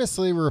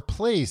famously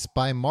replaced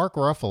by Mark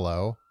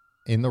Ruffalo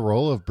in the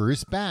role of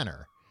Bruce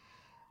Banner.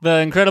 The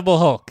Incredible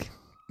Hulk.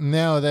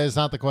 No, that is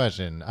not the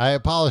question. I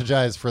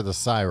apologize for the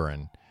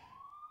siren.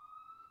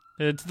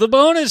 It's the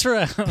bonus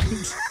round.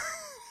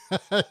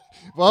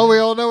 Well, we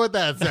all know what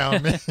that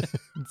sound means.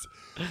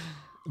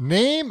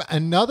 Name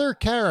another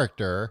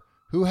character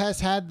who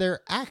has had their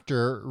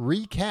actor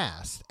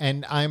recast.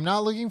 And I'm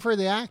not looking for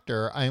the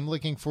actor. I'm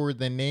looking for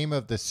the name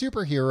of the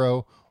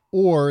superhero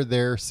or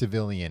their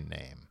civilian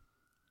name.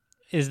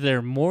 Is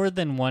there more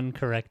than one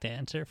correct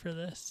answer for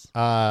this?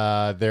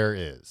 There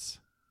is.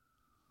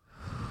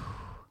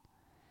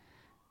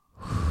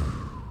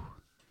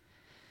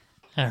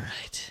 All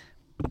right.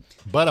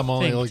 But I'm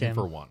only Think, looking Tim.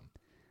 for one.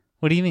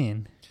 What do you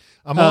mean?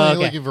 I'm only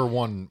okay. looking for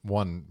one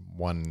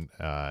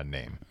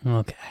name.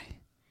 Okay.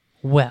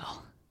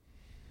 Well,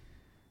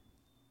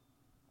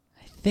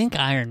 I think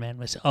Iron Man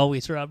was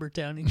always Robert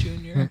Downey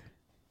Jr.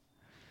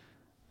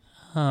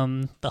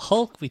 The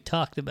Hulk we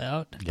talked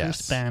about. Yes.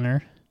 Bruce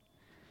Banner.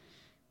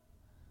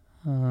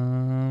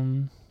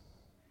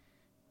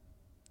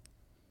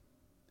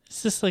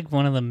 Is this like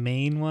one of the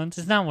main ones?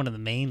 It's not one of the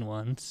main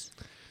ones.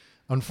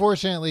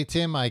 Unfortunately,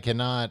 Tim, I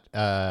cannot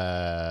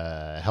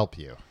help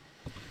you.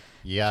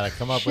 You got to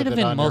come up Should with have it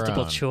been on multiple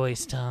your own.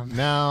 choice, Tom.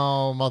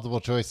 No,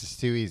 multiple choice is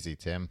too easy,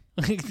 Tim.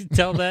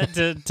 Tell that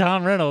to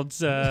Tom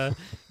Reynolds,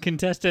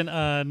 contestant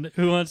on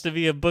Who Wants to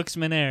Be a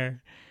Booksman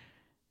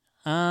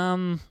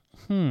I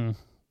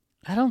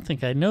don't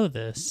think I know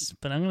this,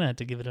 but I'm going to have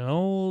to give it an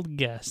old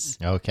guess.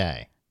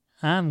 Okay.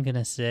 I'm going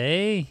to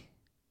say...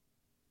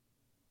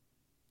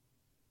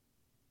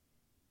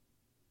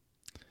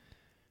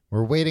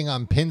 We're waiting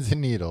on pins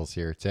and needles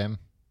here, Tim.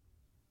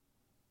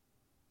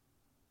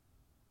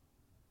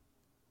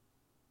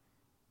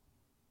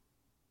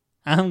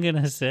 I'm going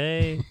to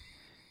say...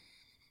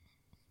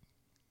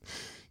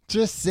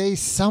 Just say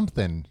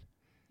something.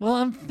 Well,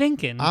 I'm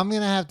thinking. I'm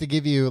going to have to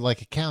give you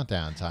like a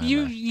countdown timer.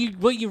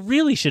 What you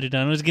really should have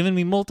done was given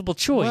me multiple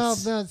choice. Well,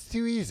 that's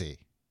too easy.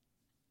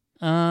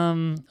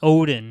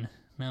 Odin.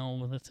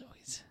 No, that's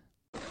always...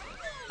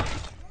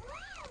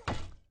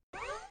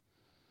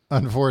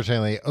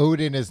 Unfortunately,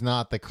 Odin is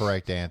not the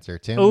correct answer,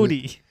 Tim.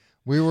 Odie.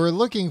 We were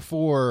looking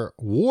for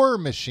War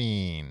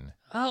Machine.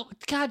 Oh,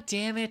 God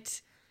damn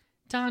it.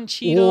 Don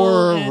Cheadle.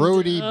 Or and,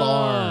 Rhodey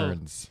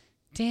Barnes.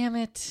 Damn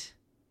it.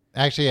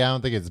 Actually, I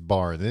don't think it's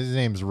Barnes. His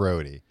name's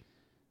Rhodey.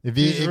 If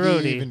you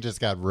even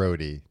just got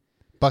Rhodey,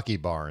 Bucky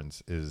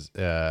Barnes is,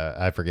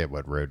 I forget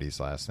what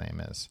Rhodey's last name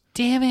is.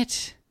 Damn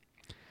it.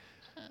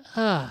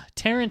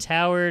 Terrence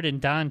Howard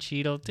and Don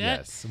Cheadle.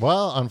 Yes.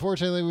 Well,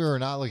 unfortunately, we were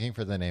not looking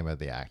for the name of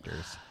the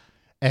actors.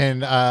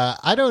 And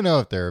I don't know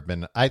if there have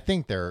been. I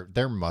think there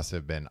must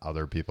have been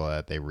other people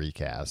that they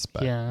recast.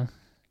 But yeah.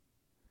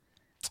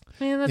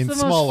 Man, that's in the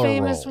most smaller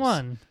famous roles.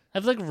 one.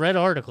 I've read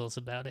articles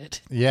about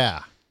it.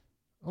 Yeah.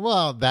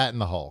 Well, that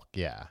and the Hulk,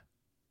 yeah,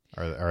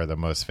 are the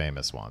most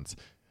famous ones.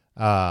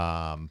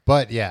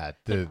 But yeah,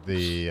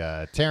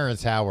 the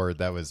Terrence Howard,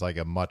 that was like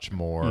a much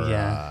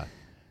more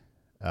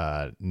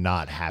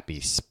not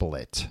happy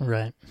split.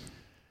 Right.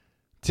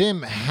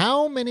 Tim,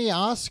 how many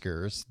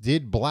Oscars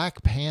did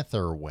Black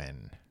Panther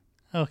win?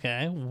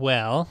 Okay.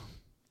 Well,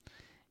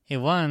 it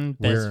won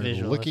Best We're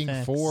Visual looking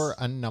Effects. for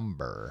a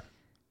number.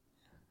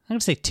 I'm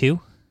gonna say 2.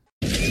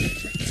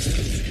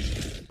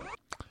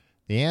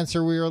 The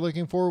answer we were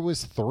looking for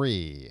was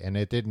 3, and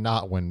it did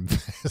not win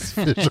Best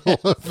Visual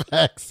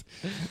Effects.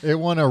 It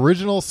won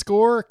Original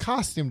Score,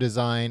 Costume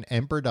Design,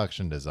 and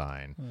Production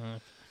Design.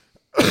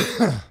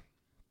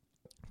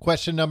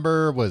 Question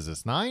number, was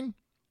this 9?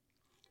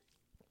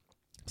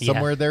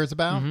 Somewhere there's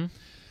about. Mm-hmm.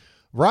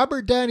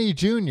 Robert Downey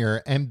Jr.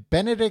 and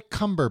Benedict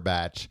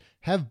Cumberbatch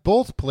have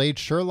both played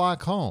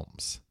Sherlock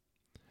Holmes.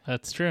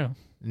 That's true.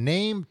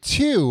 Name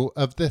 2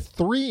 of the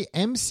 3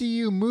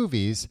 MCU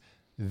movies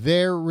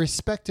their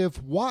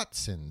respective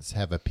Watsons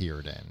have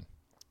appeared in.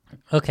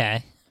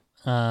 Okay.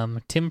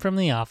 Tim from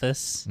The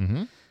Office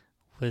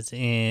was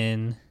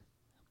in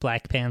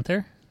Black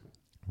Panther.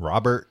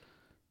 Robert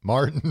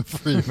Martin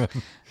Freeman.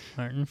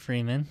 Martin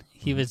Freeman.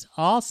 He was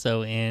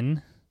also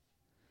in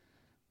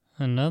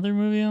another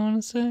movie, I want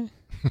to say.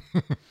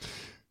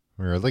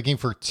 We were looking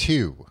for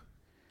 2.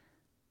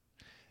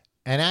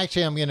 And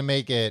actually, I'm going to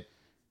make it...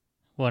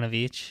 One of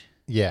each.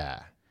 Yeah.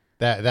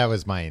 That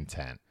was my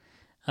intent.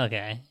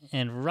 Okay.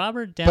 And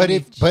Robert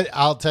Downey... But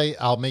I'll tell you,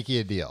 I'll make you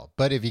a deal.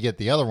 But if you get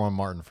the other one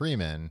Martin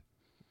Freeman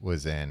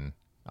was in,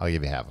 I'll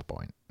give you half a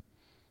point.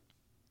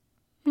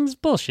 It's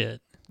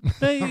bullshit. All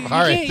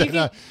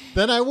right,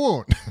 then I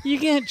won't. You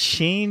can't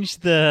change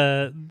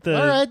the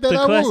All right, then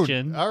I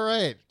question. won't. All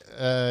right.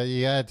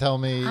 You got to tell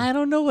me. I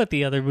don't know what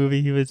the other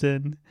movie he was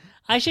in.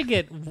 I should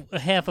get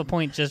half a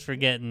point just for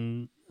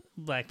getting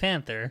Black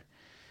Panther.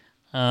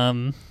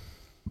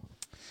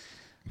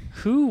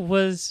 Who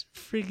was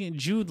freaking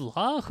Jude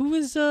Law? Who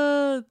was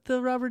the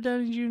Robert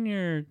Downey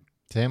Jr.?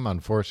 Tim,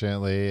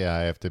 unfortunately,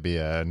 I have to be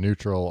a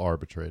neutral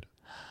arbitrator.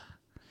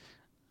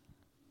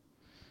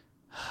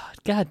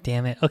 God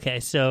damn it. Okay,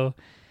 so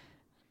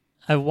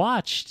I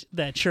watched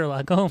that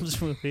Sherlock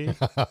Holmes movie.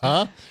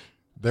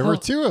 There were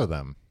 2 of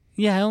them.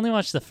 Yeah, I only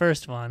watched the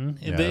first one.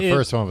 Yeah, the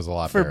first one was a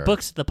lot for better.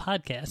 Books the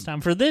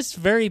podcast. For this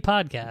very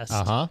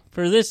podcast.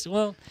 For this,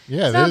 well,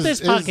 yeah, it's not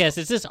this podcast.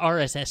 It's this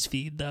RSS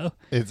feed, though.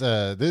 It's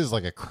this is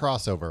like a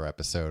crossover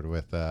episode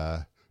with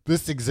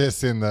this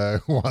exists in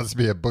the Who Wants to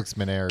Be a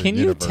Booksman era. Can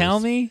universe. you tell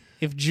me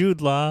if Jude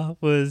Law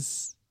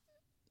was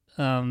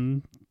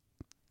Watson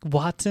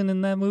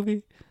in that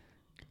movie?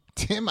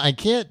 Tim, I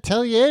can't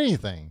tell you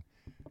anything.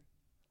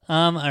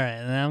 All right,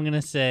 and I'm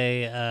gonna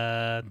say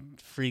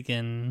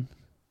freaking.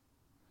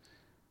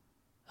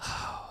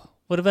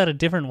 What about a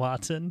different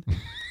Watson?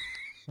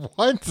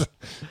 What?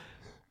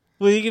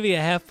 Will you give me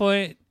a half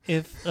point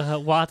if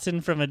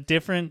Watson from a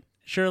different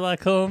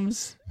Sherlock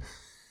Holmes,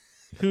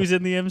 who's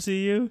in the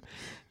MCU,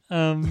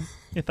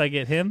 if I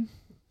get him,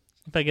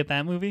 if I get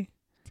that movie?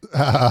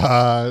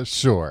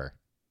 Sure.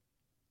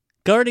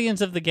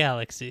 Guardians of the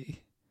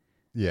Galaxy.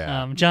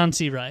 Yeah. John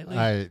C.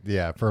 Reilly.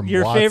 From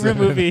Your Watson favorite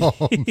movie.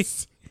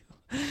 Holmes.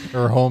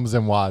 Or Holmes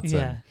and Watson.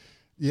 Yeah.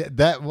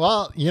 Yeah,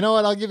 well, you know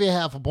what? I'll give you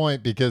half a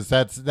point because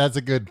that's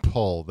a good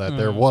pull that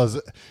there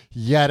was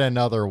yet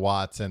another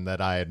Watson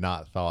that I had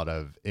not thought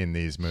of in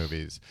these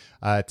movies.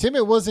 Tim,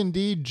 it was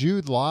indeed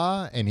Jude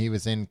Law, and he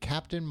was in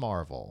Captain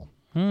Marvel.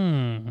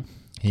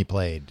 He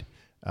played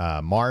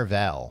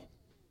Marvel.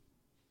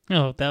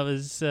 Oh, that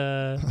was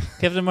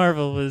Captain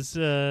Marvel was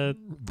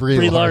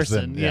Brie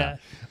Larson. Yeah.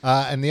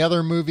 And the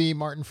other movie,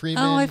 Martin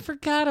Freeman. Oh, I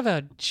forgot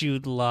about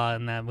Jude Law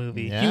in that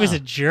movie. Yeah. He was a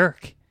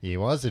jerk. He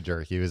was a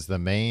jerk. He was the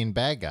main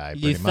bad guy.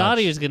 You thought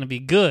he was going to be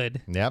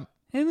good. Yep.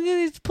 And then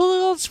he's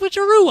pulling all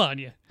switcheroo on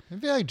you. I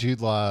feel like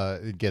Jude Law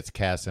gets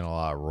cast in a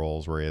lot of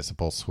roles where he has to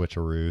pull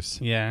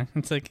switcheroos. Yeah.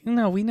 It's like,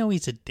 no, we know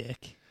he's a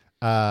dick.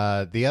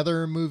 The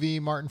other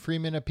movie Martin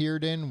Freeman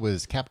appeared in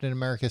was Captain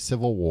America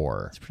Civil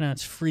War. It's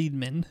pronounced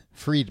Friedman.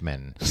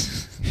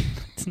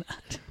 It's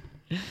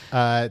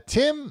not.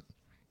 Tim,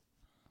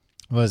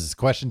 was this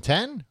question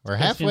 10? We're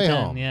Question halfway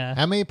 10, home. yeah.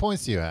 How many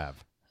points do you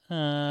have?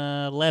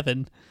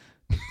 11.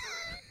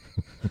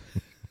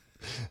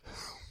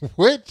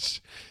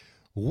 Which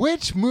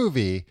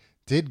movie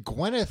did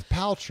Gwyneth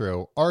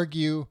Paltrow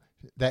argue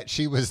that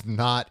she was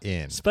not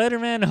in?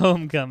 Spider-Man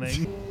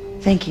Homecoming.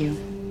 Thank you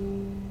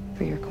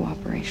for your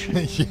cooperation.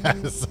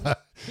 Yes.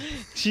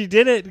 She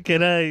did it.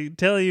 Can I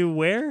tell you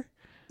where?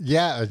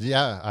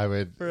 Yeah, I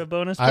would. For a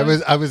bonus I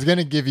point? was going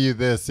to give you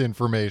this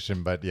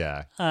information, but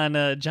yeah. On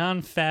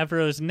Jon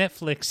Favreau's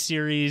Netflix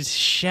series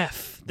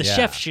Chef, the Yeah.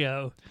 Chef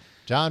Show.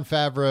 Jon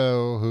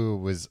Favreau, who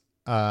was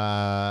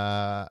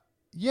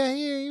Yeah,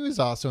 he was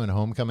also in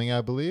Homecoming,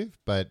 I believe,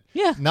 but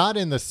Yeah. not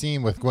in the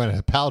scene with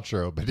Gwyneth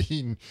Paltrow. But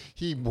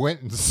he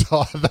went and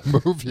saw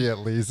the movie at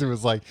least. It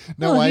was like,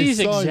 no, Well, I he's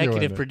saw you in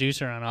executive it.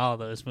 producer on all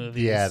those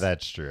movies. Yeah,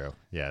 that's true.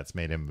 Yeah, it's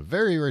made him a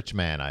very rich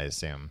man, I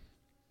assume.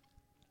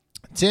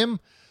 Tim,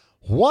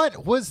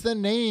 what was the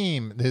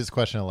name? This is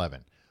question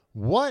 11.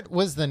 What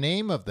was the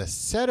name of the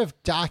set of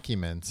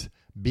documents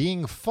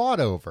being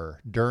fought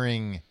over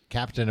during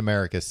Captain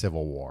America's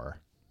Civil War?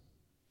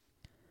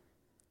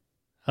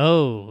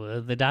 Oh,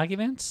 the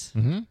documents?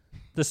 Mm-hmm.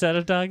 The set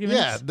of documents?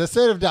 Yeah, the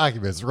set of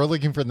documents. We're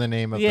looking for the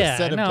name of the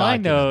set of documents. I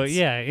know.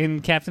 Yeah, in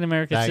Captain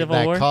America Civil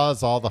that War.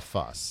 caused all the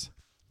fuss.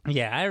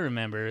 Yeah, I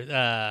remember.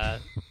 They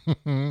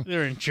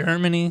were in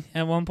Germany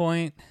at one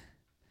point.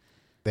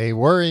 They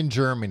were in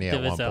Germany at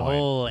There one was point. a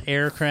whole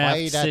aircraft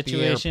Fight at the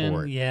situation.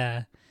 airport.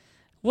 Yeah.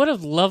 What a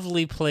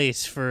lovely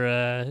place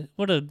for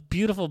what a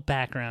beautiful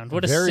background.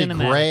 What a Very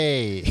cinematic.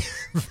 gray.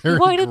 Very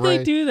Why did gray.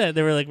 they do that?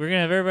 They were like, we're going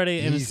to have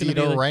everybody. And it's Easy gonna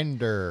be to like,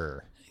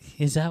 render.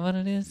 Is that what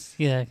it is?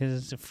 Yeah, because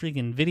it's a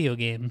freaking video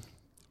game.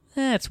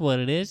 That's what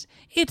it is.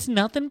 It's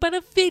nothing but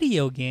a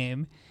video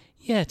game.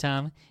 Yeah,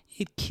 Tom,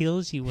 it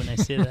kills you when I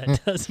say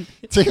that, doesn't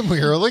it? Tim, we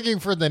were looking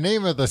for the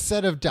name of the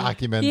set of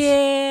documents.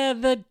 Yeah,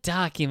 the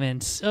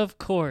documents, of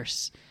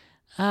course.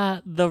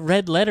 The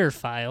red letter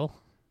file.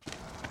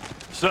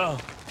 So,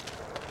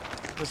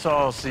 this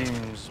all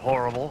seems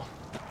horrible.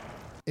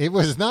 It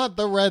was not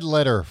the red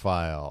letter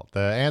file. The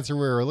answer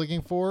we were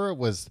looking for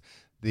was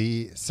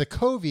the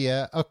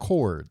Sokovia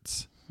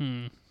Accords.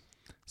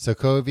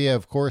 Sokovia,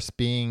 of course,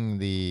 being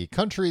the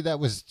country that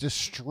was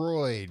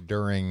destroyed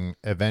during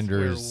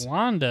Avengers. Where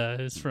Wanda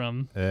is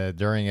from.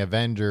 During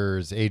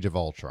Avengers Age of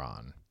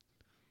Ultron.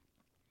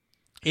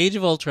 Age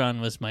of Ultron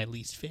was my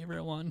least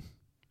favorite one.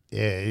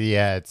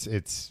 Yeah,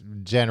 it's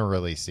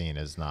generally seen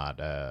as not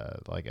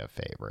like a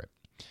favorite.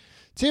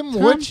 Tim,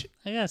 Tom, which...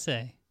 I gotta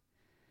say,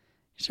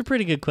 these are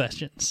pretty good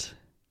questions.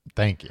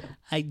 Thank you.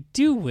 I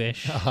do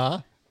wish.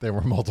 There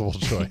were multiple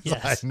choice.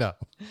 Yes. I know.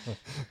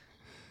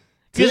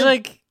 Because, Tim,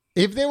 like,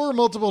 if they were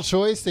multiple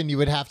choice, then you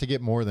would have to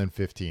get more than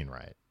 15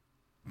 right.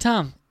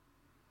 Tom,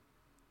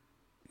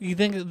 you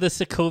think the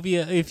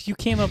Sokovia, if you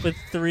came up with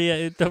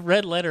three, the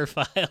red letter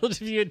file, if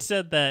you had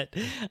said that,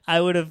 I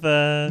would have.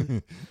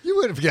 You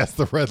would have guessed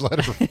the red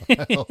letter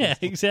file. Yeah,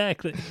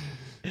 exactly.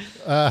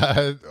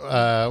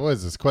 What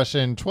is this?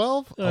 Question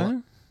 12? Uh-huh.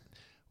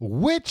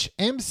 Which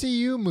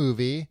MCU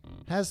movie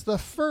has the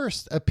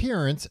first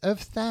appearance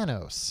of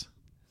Thanos?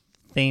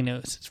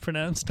 Thanos, it's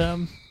pronounced,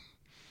 Tom.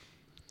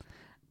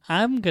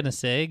 I'm going to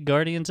say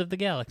Guardians of the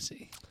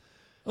Galaxy.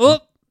 Oh,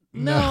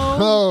 no.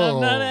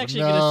 I'm not actually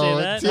going to say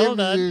that. Tim, Hold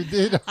on. you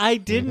did. I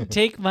didn't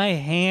take my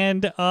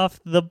hand off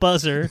the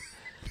buzzer.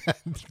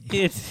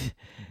 It's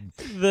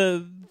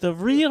the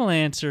real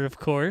answer, of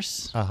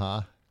course.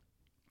 Uh-huh.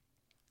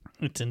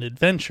 It's an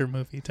adventure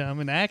movie, Tom,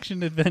 an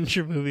action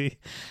adventure movie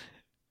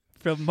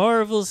from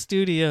Marvel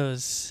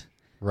Studios.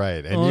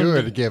 Right, and On you the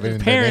would have given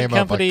the parent name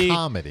company, of a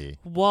comedy.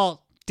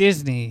 Walt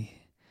Disney.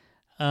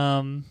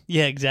 Yeah,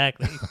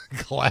 exactly.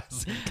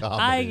 Classic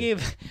comedy.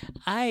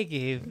 I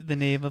gave the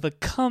name of a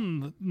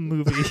cum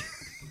movie.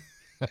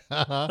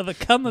 Of a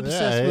cum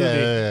obsessed movie.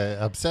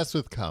 Yeah. Obsessed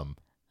with cum.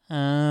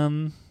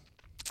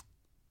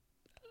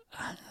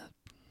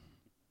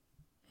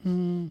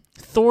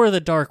 Thor: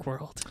 The Dark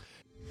World.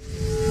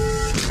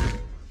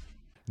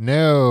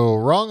 No,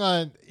 wrong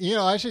on.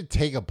 I should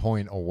take a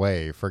point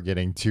away for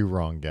getting two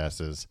wrong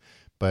guesses.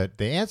 But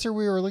the answer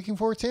we were looking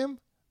for, Tim,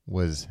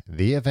 was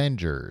The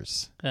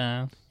Avengers.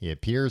 He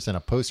appears in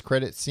a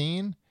post-credit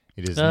scene.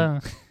 It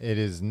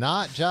is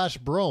not Josh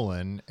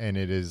Brolin, and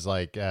it is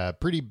like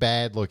pretty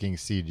bad-looking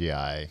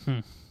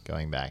CGI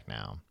going back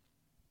now.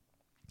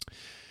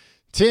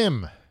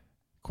 Tim,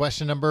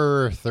 question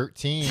number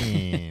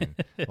 13.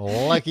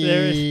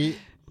 Lucky.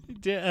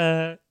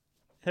 Have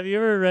you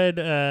ever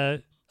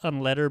read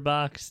on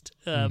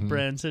Letterboxd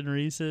Branson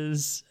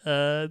Reese's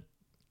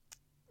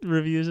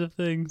reviews of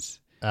things?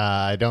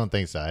 I don't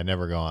think so. I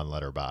never go on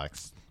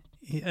Letterboxd.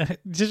 Yeah,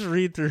 just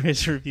read through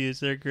his reviews.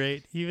 They're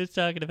great. He was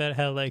talking about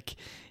how, like,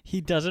 he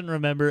doesn't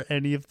remember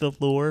any of the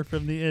lore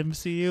from the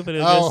MCU, but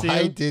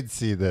I did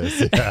see this.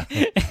 Yeah.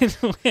 And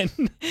when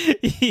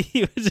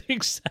he was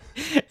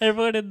excited,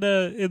 everyone in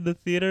the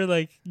theater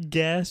like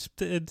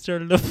gasped and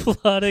started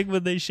applauding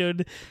when they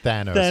showed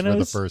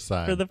Thanos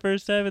for the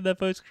first time in that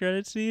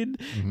post-credit scene.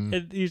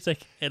 And he was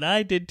like, and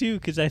I did too,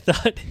 because I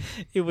thought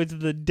it was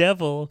the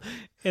devil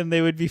and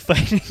they would be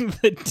fighting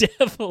the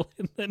devil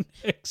in the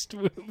next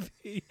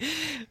movie.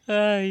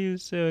 He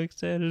was so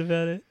excited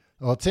about it.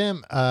 Well,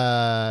 Tim,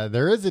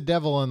 there is a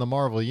devil in the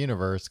Marvel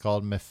Universe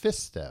called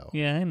Mephisto.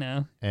 Yeah, I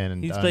know.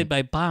 And he's played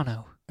by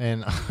Bono.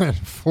 And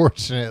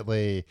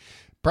unfortunately,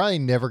 probably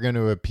never going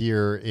to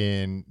appear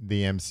in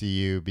the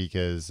MCU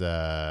because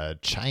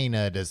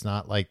China does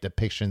not like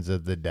depictions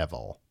of the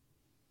devil.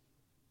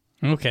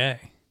 Okay.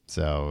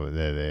 So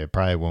they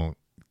probably won't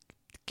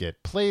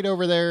get played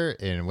over there,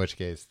 in which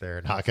case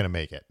they're not going to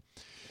make it.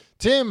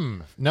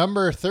 Tim,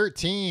 number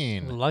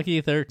 13.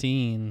 Lucky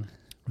 13.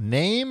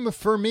 Name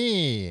for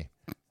me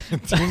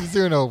Tim's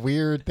doing a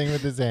weird thing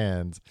with his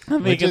hands. I'm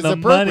which making is the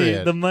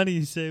appropriate.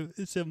 money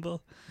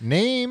symbol.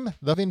 Name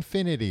the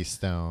Infinity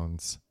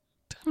Stones.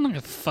 I'm not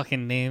gonna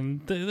fucking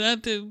name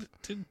that.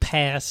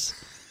 Pass.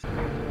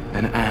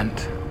 An ant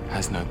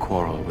has no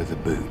quarrel with a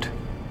boot.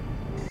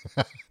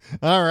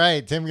 All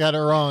right, Tim got it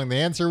wrong. The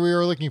answer we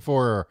were looking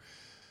for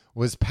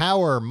was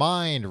power,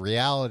 mind,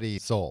 reality,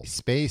 soul,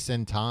 space,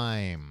 and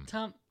time.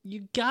 Tom,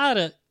 you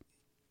gotta.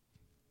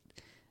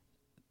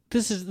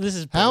 This is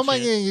bullshit. How am I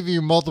going to give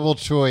you multiple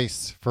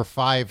choice for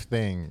 5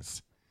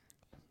 things?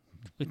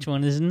 Which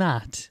one is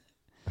not?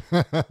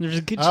 There's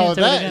a good chance I would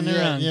have gotten it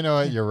wrong. You know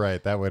what? You're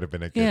right. That would have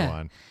been a good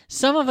one.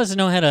 Some of us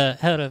know how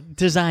to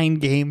design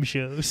game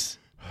shows.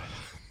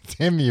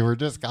 Tim, you were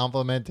just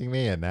complimenting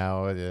me, and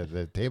now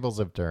the tables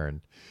have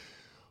turned.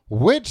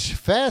 Which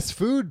fast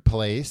food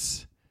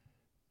place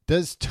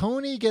does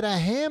Tony get a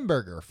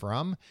hamburger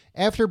from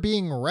after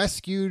being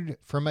rescued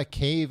from a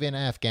cave in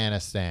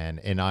Afghanistan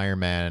in Iron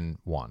Man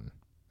 1?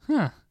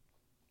 Huh.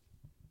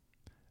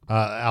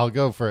 I'll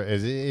go for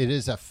it. It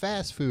is a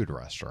fast food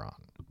restaurant.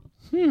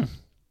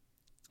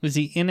 Was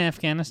he in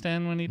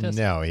Afghanistan when he does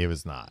that? No, he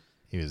was not.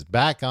 He was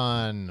back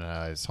on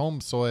his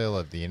home soil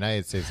of the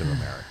United States of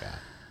America.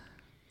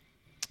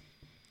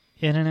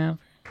 In and out?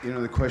 You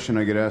know, the question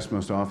I get asked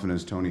most often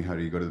is, Tony, how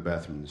do you go to the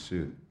bathroom in the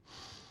suit?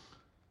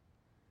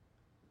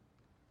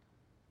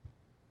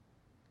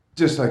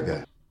 Just like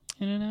that.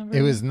 In and out?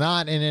 It was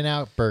not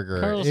In-N-Out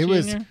Burger. Carl's it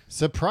was, Jr.?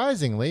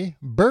 surprisingly,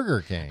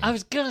 Burger King. I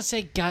was going to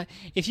say, God,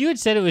 if you had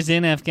said it was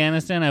in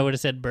Afghanistan, I would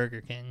have said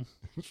Burger King.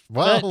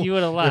 Well, but you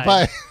would have lied. If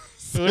I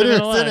said would've it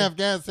been a was in lie.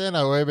 Afghanistan,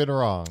 I would have been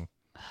wrong.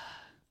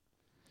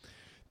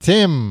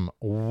 Tim,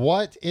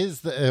 what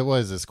is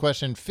was this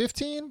question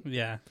 15?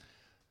 Yeah.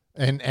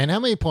 And how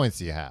many points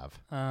do you have?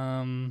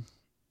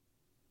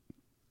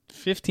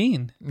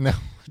 15. No,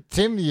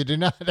 Tim, you do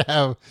not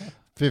have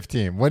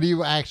 15. What do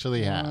you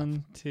actually have?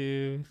 1,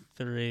 2,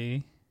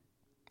 3.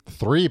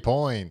 3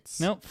 points.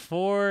 Nope,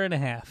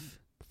 4.5.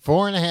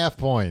 4.5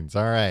 points.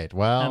 All right.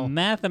 Well, I'm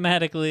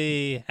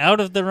mathematically out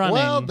of the running.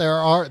 well,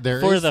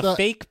 there for is the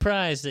fake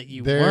prize that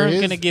you there weren't is-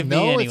 going to give me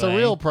no, anyway. it's a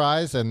real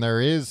prize, and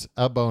there is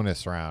a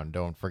bonus round.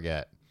 Don't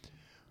forget.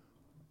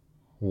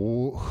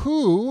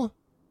 Who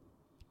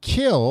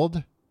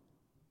killed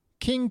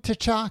King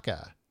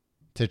T'Chaka,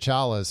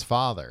 T'Challa's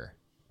father?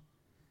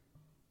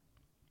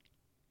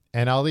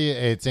 And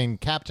it's in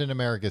Captain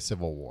America: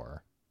 Civil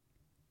War.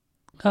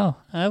 Oh,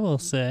 I will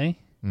say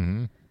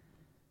Mm-hmm.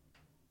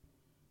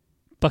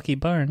 Bucky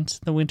Barnes,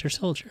 the Winter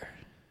Soldier.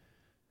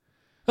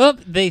 Oh,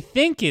 they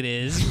think it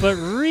is, but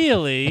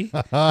really,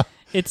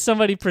 it's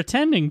somebody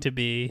pretending to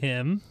be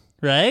him,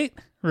 right?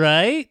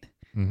 Right?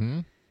 Mm-hmm.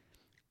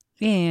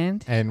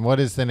 And what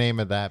is the name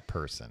of that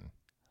person?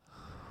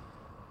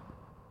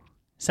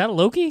 is that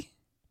Loki?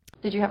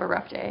 Did you have a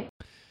rough day?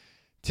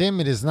 Tim,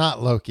 it is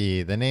not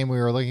Loki. The name we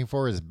were looking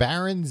for is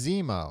Baron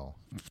Zemo.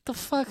 What the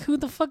fuck? Who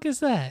the fuck is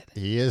that?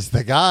 He is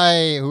the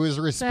guy who is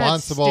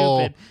responsible.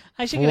 That's stupid.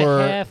 I should get a for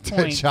half point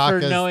for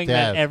T'Chaka's knowing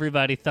death. that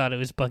everybody thought it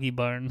was Bucky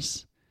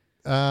Barnes.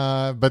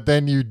 But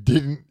then you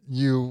didn't.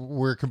 You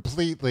were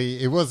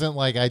completely. It wasn't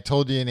like I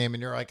told you a name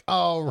and you're like,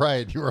 oh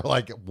right. You were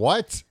like,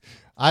 what?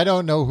 I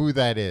don't know who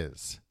that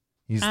is.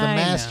 He's the I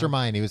know.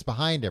 mastermind. He was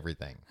behind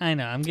everything. I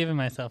know. I'm giving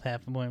myself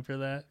half a point for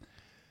that.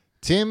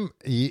 Tim,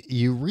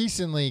 you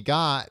recently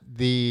got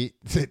the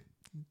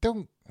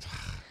don't.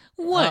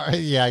 What?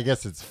 Yeah, I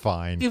guess it's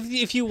fine.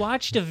 If you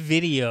watched a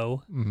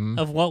video Mm-hmm.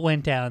 of what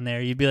went down there,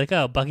 you'd be like,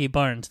 oh, Bucky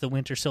Barnes, the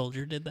Winter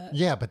Soldier, did that.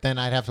 Yeah, but then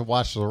I'd have to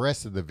watch the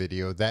rest of the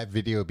video, that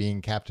video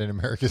being Captain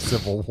America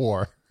Civil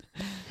War.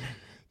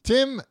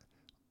 Tim,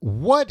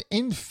 what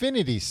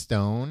Infinity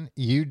Stone?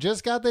 You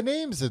just got the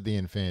names of the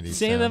Infinity Stones.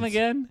 Say them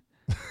again.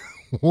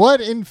 What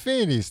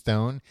Infinity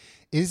Stone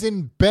is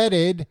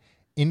embedded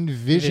in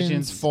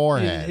Vision's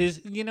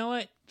forehead? You know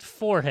what?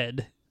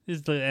 Forehead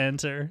is the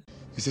answer.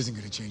 This isn't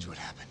going to change what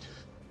happened.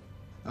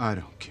 I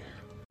don't care.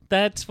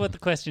 That's what the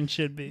question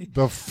should be.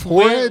 The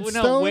forehead No,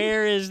 stone?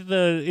 where is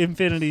the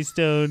Infinity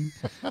Stone?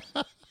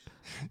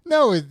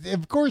 No,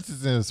 of course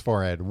it's in his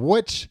forehead.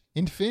 Which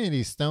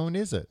Infinity Stone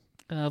is it?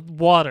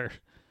 Water.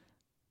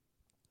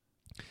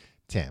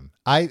 Tim,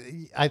 I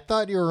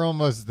thought you were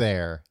almost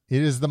there.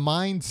 It is the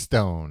Mind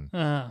Stone.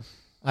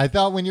 I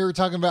thought when you were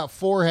talking about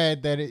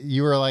forehead that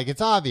you were like,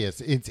 it's obvious.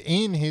 It's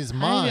in his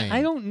mind.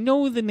 I don't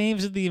know the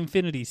names of the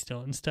Infinity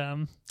Stones,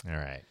 Tom. All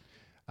right.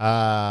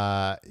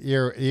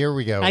 Here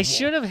we go. I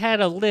should have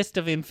had a list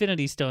of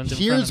Infinity Stones in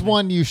front Here's of me.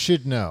 one you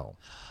should know.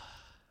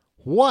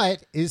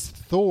 What is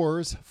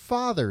Thor's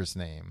father's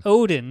name?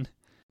 Odin.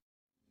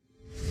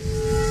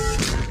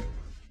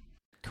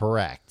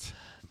 Correct.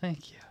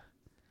 Thank you.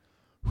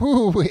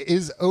 Who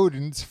is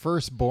Odin's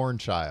firstborn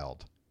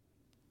child?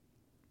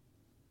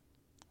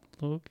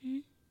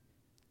 Loki?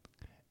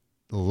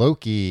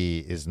 Loki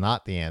is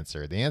not the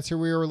answer. The answer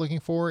we were looking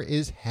for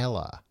is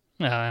Hela.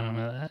 No, I don't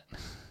know that.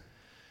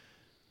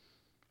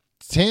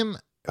 Tim,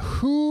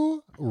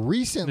 who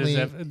recently...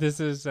 This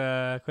is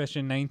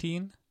question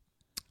 19?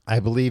 I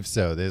believe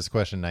so. This is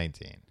question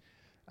 19.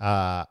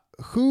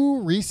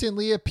 Who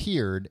recently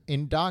appeared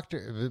in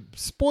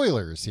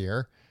spoilers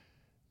here.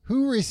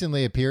 Who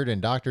recently appeared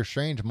in Doctor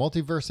Strange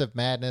Multiverse of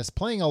Madness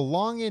playing a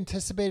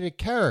long-anticipated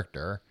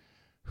character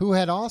who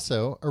had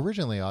also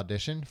originally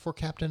auditioned for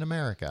Captain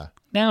America?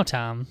 Now,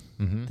 Tom,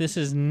 this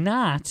is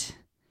not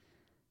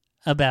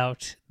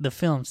about the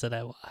films that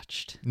I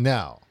watched.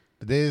 No.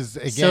 This,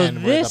 again,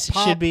 so where this the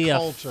pop should be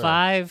culture... a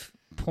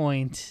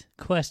 5-point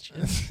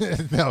question.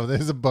 No,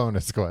 this is a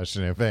bonus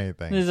question, if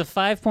anything. This is a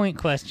 5-point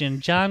question.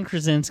 John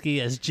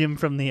Krasinski as Jim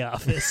from The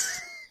Office.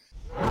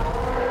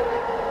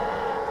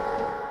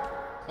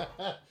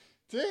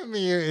 Tim,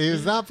 he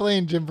was not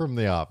playing Jim from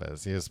The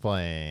Office. He was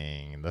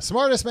playing the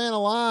smartest man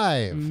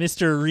alive.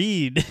 Mr.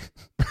 Reed.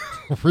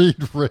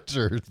 Reed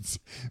Richards.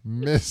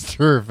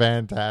 Mr.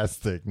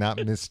 Fantastic, not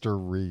Mr.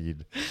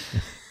 Reed.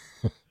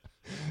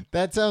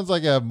 That sounds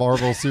like a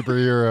Marvel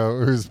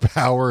superhero whose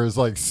power is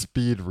like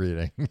speed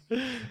reading.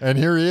 And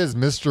here he is,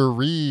 Mr.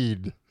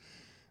 Reed.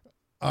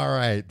 All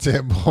right,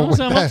 Tim. So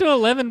I'm up to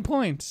 11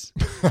 points.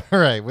 All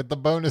right, with the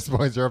bonus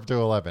points, you're up to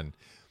 11.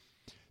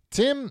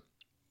 Tim,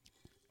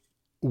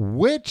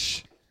 you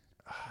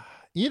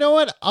know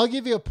what? I'll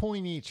give you a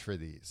point each for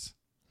these.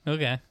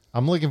 Okay.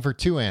 I'm looking for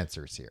 2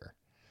 answers here.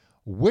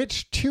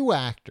 Which 2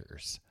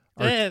 actors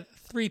are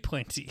 3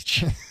 points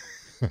each.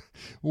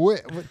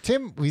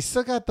 Tim, we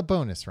still got the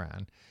bonus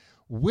round.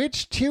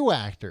 Which 2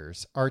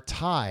 actors are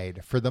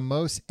tied for the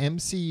most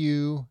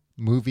MCU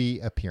movie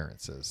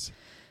appearances?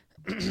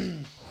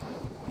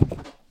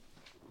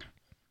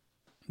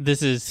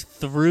 This is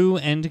through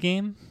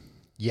Endgame?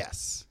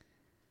 Yes.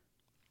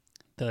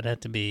 Though it'd have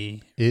to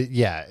be...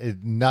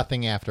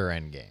 nothing after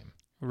Endgame.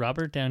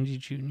 Robert Downey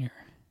Jr.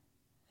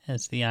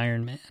 as the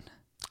Iron Man.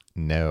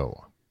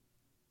 No.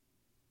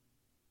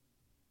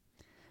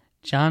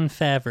 Jon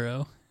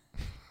Favreau.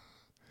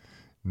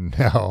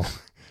 No.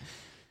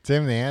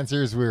 Tim, the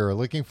answers we were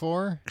looking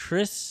for?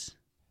 Chris,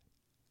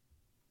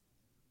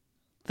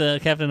 the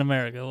Captain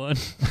America one.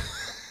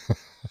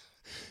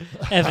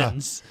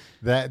 Evans.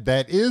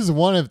 That is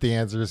one of the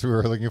answers we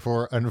were looking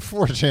for.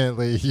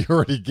 Unfortunately, you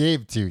already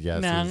gave 2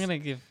 guesses. No, I'm going to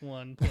give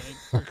 1 point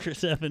for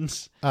Chris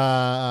Evans.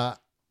 And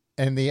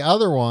the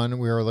other one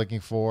we were looking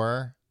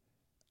for,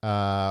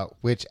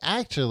 which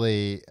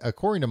actually,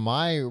 according to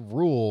my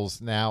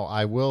rules now,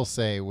 I will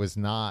say was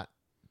not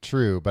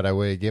true, but I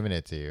would have given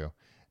it to you,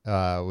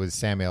 was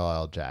Samuel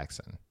L.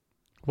 Jackson.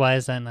 Why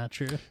is that not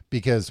true?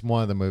 Because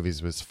one of the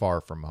movies was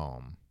Far From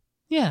Home.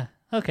 Yeah.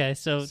 Okay.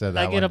 So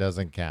that one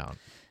doesn't count.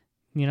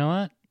 You know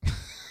what?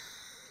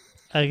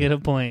 I get a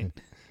point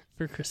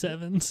for Chris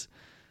Evans.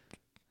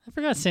 I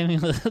forgot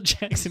Samuel L.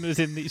 Jackson was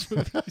in these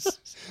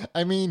movies.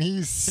 I mean,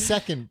 he's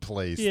second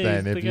place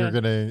then if you're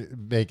going to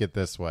make it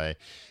this way.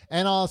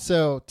 And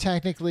also,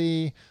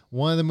 technically,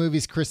 one of the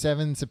movies Chris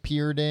Evans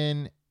appeared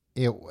in,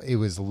 it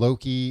was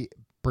Loki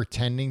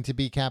pretending to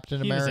be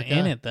Captain America. He was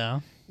in it,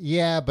 though.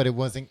 Yeah, but it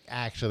wasn't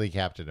actually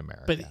Captain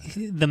America. But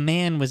the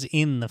man was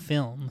in the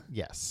film.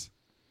 Yes.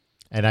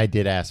 And I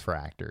did ask for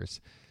actors.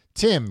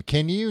 Tim,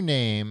 can you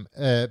name,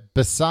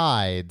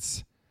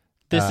 besides...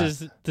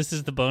 This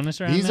is the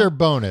bonus round. These now? are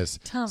bonus.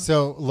 Tom.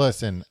 So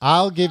listen,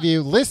 I'll give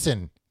you.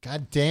 Listen,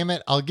 God damn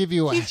it, I'll give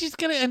you.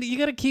 You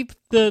gotta keep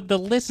the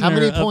listener. How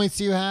many points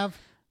do you have?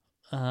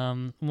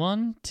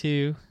 1,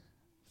 2,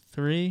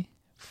 3,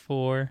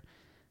 4,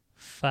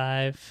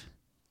 5,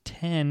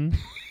 10,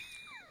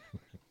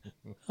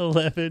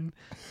 11,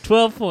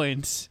 12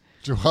 points.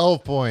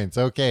 12 points.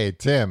 Okay,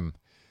 Tim.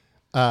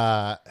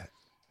 All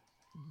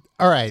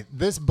right,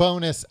 this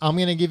bonus, I'm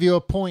gonna give you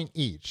a point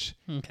each.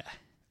 Okay.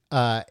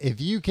 If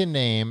you can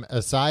name,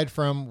 aside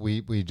from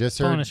we just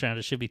heard bonus round,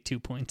 it should be 2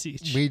 points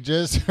each. We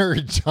just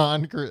heard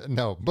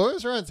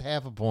bonus round's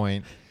half a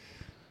point,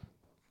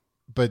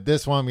 but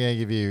this one I'm gonna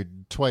give you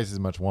twice as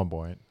much, 1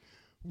 point.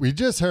 We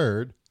just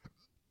heard,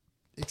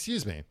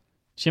 excuse me,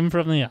 Jim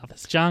from The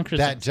Office, John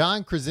Krasinski. That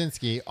John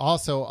Krasinski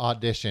also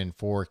auditioned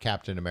for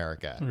Captain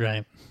America.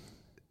 Right.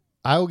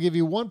 I will give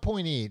you 1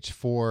 point each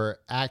for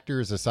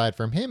actors aside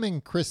from him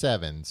and Chris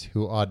Evans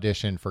who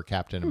auditioned for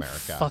Captain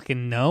America.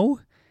 Fucking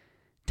no.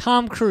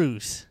 Tom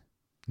Cruise.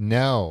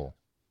 No.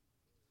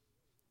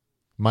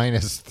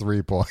 Minus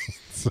 3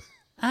 points.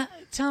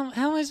 Tom,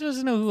 how am I supposed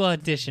to know who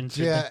auditioned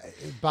for Yeah,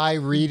 by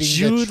reading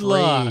Jude the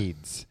Law.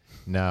 trades.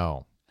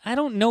 No. I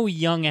don't know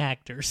young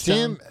actors.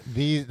 Tim,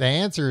 the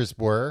answers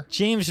were...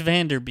 James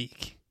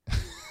Vanderbeek.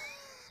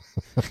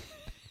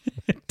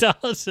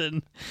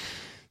 Dawson.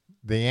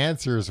 The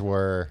answers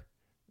were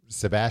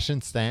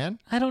Sebastian Stan.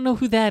 I don't know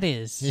who that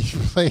is. He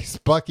plays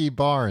Bucky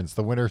Barnes,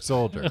 the Winter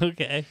Soldier.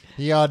 Okay.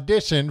 He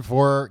auditioned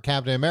for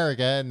Captain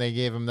America, and they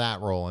gave him that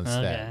role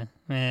instead. Okay.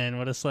 Man,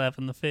 what a slap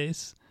in the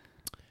face.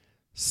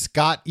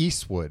 Scott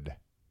Eastwood.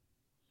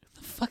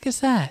 The fuck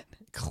is that?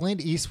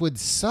 Clint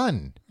Eastwood's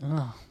son.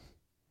 Oh.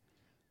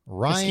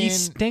 Ryan. Does he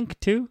stink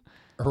too?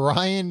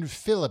 Ryan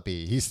Phillippe.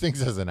 He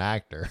stinks as an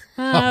actor.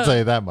 I'll tell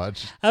you that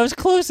much. I was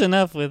close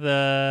enough with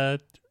a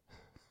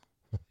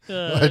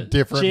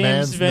different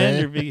James man's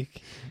name.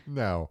 Vanderbeek.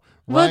 No.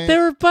 What? They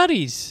were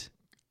buddies.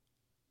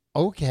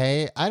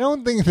 Okay, I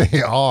don't think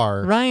they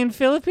are. Ryan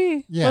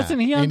Phillippe? Yeah.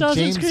 Wasn't he on And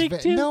Dawson's James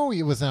Creek too? No,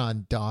 he wasn't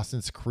on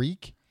Dawson's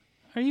Creek.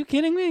 Are you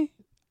kidding me?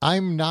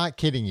 I'm not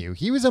kidding you.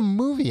 He was a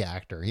movie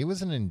actor. He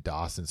wasn't in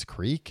Dawson's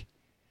Creek.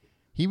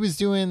 He was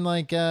doing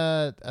like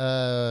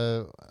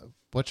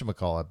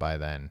whatchamacallit by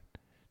then?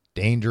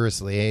 Dangerous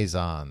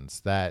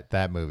Liaisons.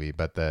 That movie,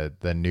 but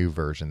the new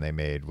version they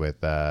made with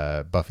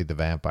Buffy the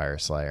Vampire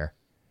Slayer.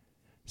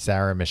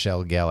 Sarah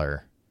Michelle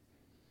Gellar.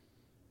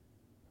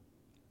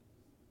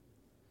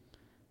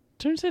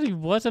 Turns out he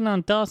wasn't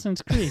on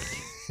Dawson's Creek.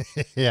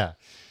 Yeah.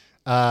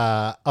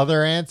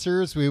 Other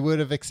answers we would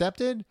have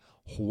accepted.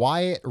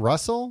 Wyatt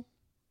Russell.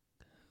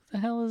 The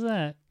hell is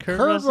that?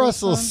 Kurt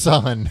Russell's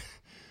son,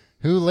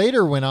 who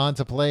later went on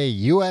to play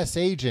U.S.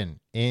 agent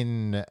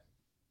in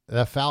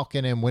The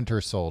Falcon and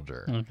Winter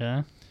Soldier.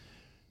 Okay.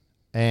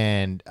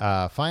 And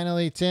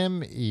finally,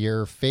 Tim,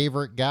 your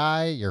favorite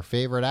guy, your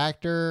favorite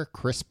actor,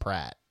 Chris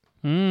Pratt.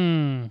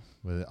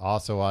 Was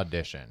also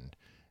auditioned.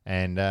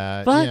 And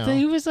but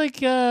he was like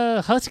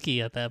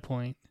husky at that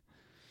point.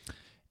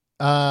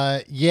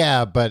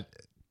 Yeah, but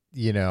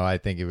I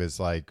think it was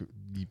like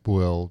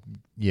we'll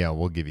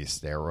give you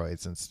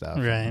steroids and stuff,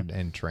 right?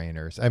 And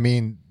trainers. I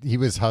mean, he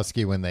was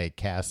husky when they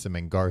cast him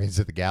in Guardians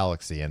of the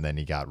Galaxy, and then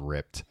he got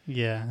ripped.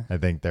 Yeah, I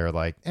think they're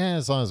like,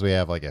 as long as we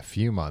have like a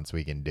few months,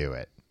 we can do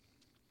it.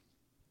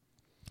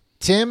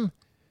 Tim,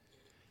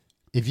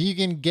 if you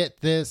can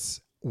get this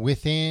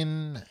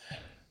within,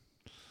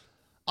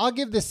 I'll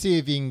give this to you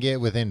if you can get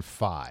within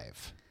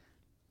 5.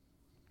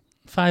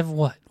 5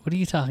 what? What are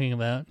you talking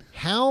about?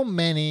 How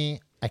many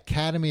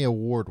Academy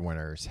Award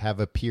winners have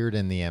appeared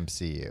in the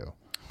MCU?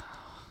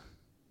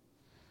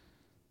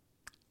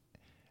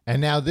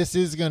 And now this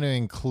is going to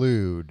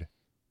include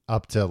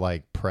up to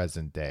like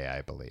present day,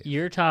 I believe.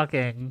 You're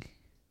talking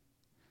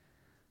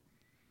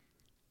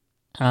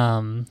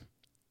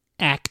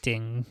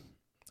acting.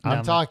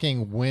 I'm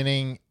talking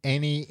winning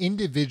any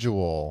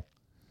individual.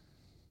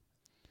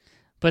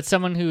 But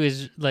someone who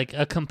is like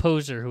a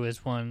composer who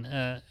has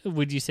won,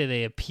 would you say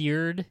they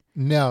appeared?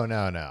 No.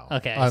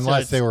 Okay,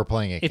 unless so they were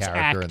playing a it's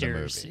character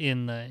actors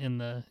in the movie. in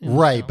the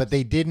Right, films. but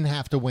they didn't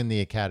have to win the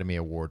Academy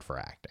Award for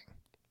acting.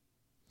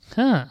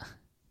 Huh.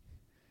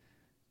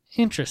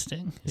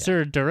 Interesting. Is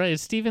there a director?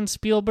 Is Steven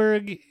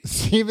Spielberg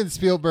Steven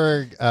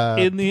Spielberg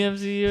in the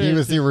MCU? He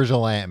was the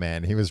original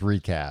Ant-Man. He was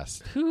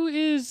recast. Who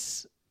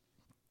is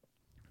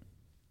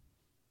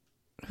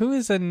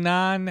a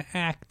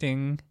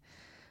non-acting?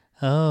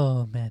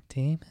 Oh, Matt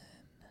Damon.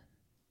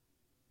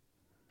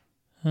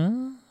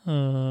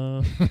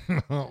 Oh.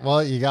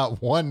 Well, you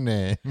got one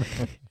name.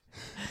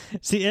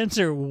 Is the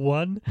answer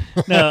 1?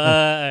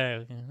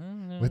 No.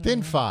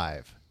 Within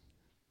 5.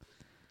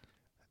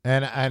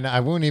 And I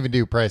won't even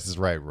do Price is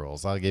Right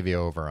rules. I'll give you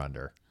over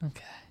under.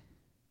 Okay.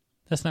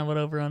 That's not what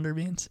over under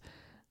means.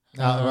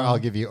 I'll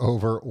give you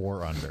over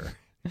or under.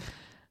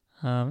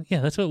 Yeah,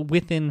 that's what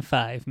within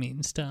 5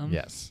 means, Tom.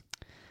 Yes.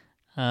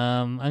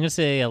 I'm going to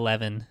say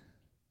 11.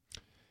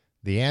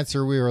 The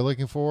answer we were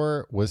looking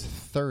for was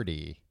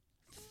 30.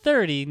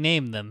 30,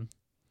 name them.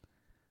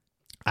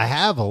 I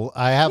have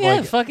Yeah,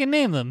 like fucking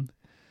name them.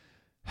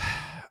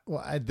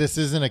 well, this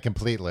isn't a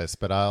complete list,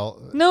 but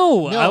I'll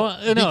No,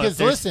 because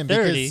listen,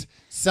 30. because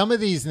some of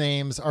these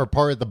names are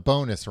part of the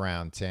bonus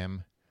round,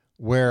 Tim.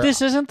 Where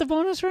This isn't the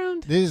bonus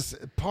round? this is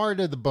part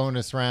of the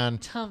bonus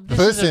round. Tom, this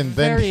Listen, is a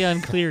very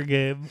unclear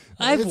game.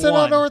 I've It's won.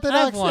 an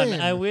unorthodox I've won.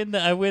 name.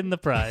 I win the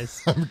prize.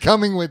 I'm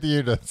coming with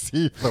you to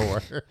see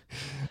Thor,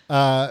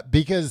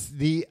 because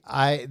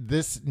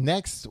this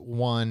next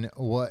one,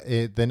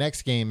 the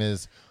next game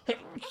is,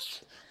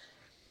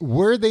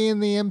 were they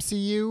in the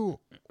MCU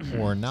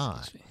or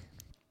not?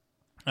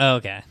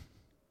 Okay.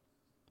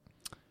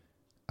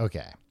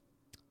 Okay.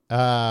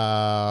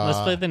 Let's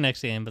play the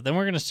next game, but then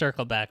we're going to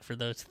circle back for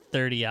those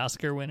 30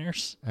 Oscar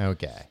winners.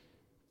 Okay.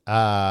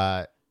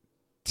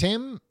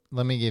 Tim,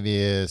 let me give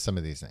you some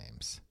of these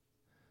names.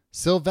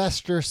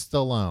 Sylvester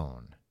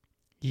Stallone.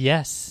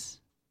 Yes.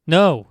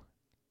 No.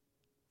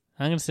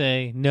 I'm going to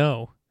say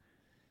no.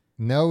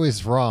 No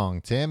is wrong,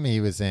 Tim.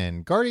 He was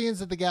in Guardians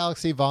of the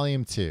Galaxy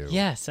Volume 2.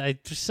 Yes, I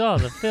saw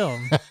the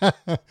film.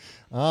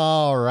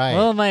 All right.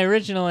 Well, my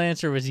original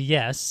answer was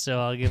yes,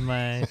 so I'll give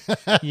my...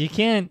 You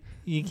can't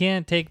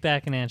take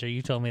back an answer.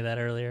 You told me that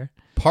earlier.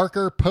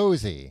 Parker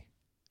Posey.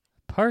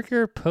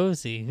 Parker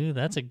Posey. Ooh,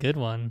 that's a good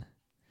one.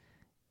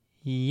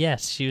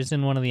 Yes, she was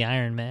in one of the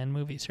Iron Man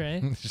movies,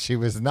 right? She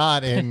was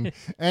not in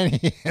any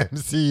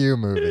MCU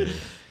movie.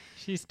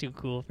 She's too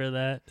cool for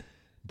that.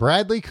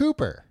 Bradley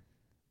Cooper.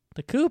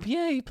 The Coop,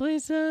 yeah, he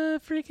plays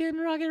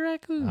freaking Rocket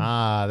Raccoon.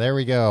 Ah, there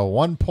we go.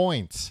 1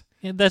 point.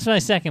 Yeah, that's my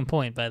second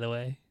point, by the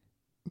way.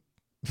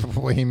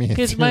 What do you mean?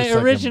 Because it's my your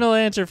second- original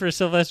answer for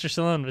Sylvester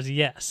Stallone was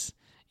yes,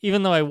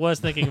 even though I was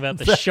thinking about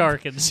the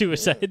shark in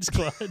Suicide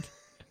Squad.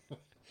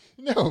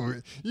 No,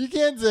 you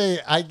can't say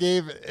I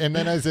gave, and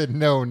then I said,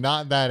 no,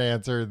 not that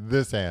answer,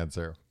 this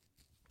answer.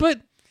 But,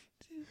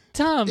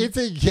 Tom... It's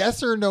a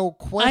yes or no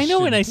question. I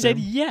know, and I said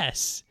Tim.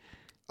 yes.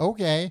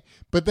 Okay,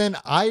 but then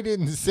I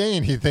didn't say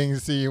anything,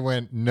 so you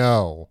went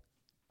no.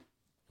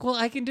 Well,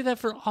 I can do that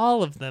for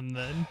all of them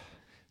then.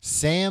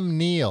 Sam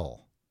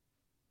Neill.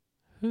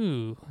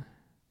 Who?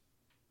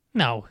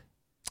 No.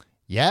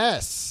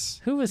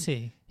 Yes. Who was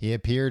he? He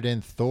appeared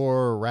in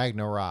Thor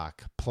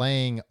Ragnarok,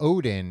 playing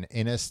Odin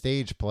in a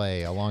stage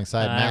play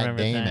alongside I Matt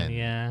remember Damon. that,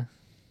 yeah.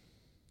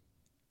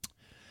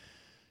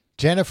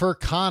 Jennifer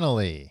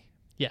Connelly.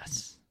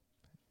 Yes.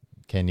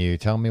 Can you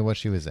tell me what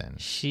she was in?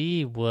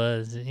 She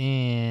was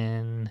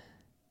in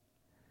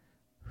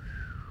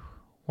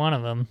one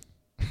of them.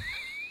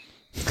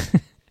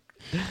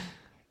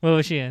 What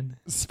was she in?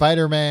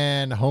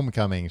 Spider-Man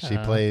Homecoming. She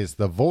plays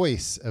the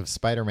voice of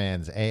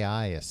Spider-Man's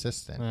AI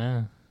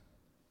assistant.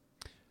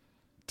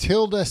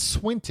 Tilda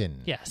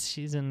Swinton. Yes,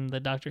 she's in the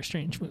Doctor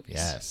Strange movies.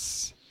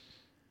 Yes.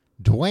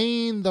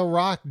 Dwayne The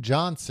Rock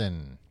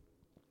Johnson.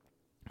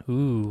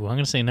 Ooh, I'm going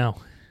to say no.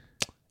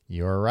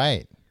 You're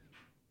right.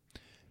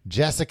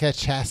 Jessica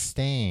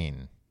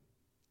Chastain.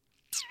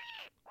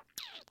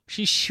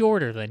 She's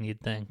shorter than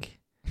you'd think.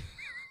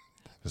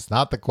 That's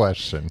not the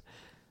question.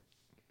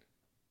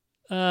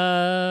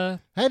 Because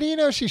How do you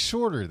know she's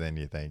shorter than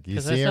you think? You I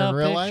see her saw in a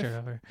real life? picture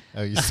of her.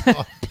 Oh, you saw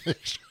a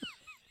picture.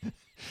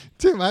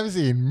 Tim, I've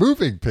seen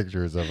moving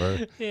pictures of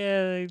her.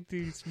 Yeah, they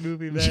do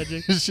movie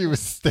magic. She was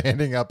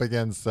standing up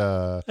against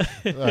a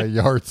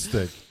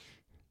yardstick.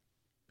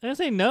 Did I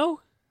say no?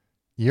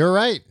 You're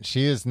right.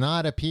 She has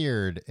not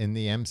appeared in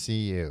the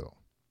MCU.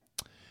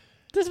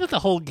 This is what the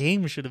whole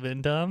game should have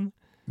been, Tom.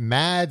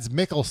 Mads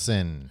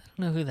Mikkelsen. I don't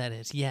know who that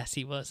is. Yes,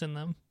 he was in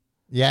them.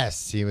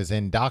 Yes, he was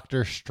in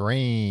Doctor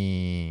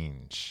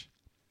Strange.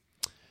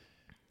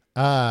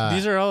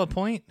 These are all a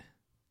point?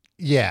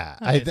 Yeah,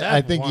 Okay, so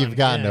I think won. you've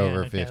gotten Yeah,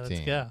 over okay, 15.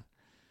 Let's go.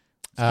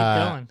 Let's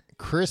keep going.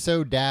 Chris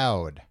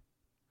O'Dowd.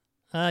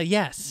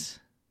 Yes.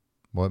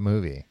 What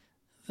movie?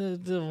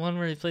 The one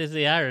where he plays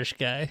the Irish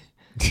guy.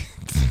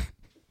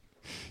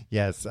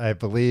 Yes, I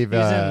believe He's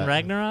in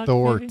Ragnarok,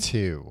 Thor maybe?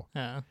 2.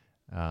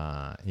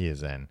 Oh. He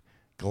is in.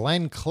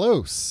 Glenn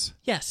Close.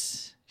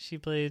 Yes. She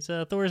plays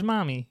Thor's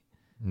mommy.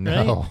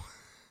 No.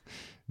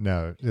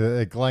 No.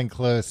 Glenn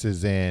Close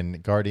is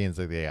in Guardians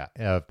of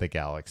the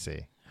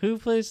Galaxy. Who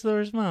plays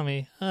Thor's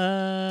mommy?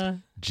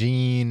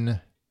 Jean.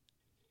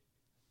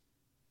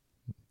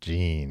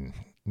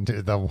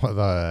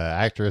 The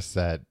actress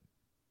that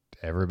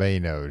everybody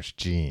knows,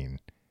 Jean.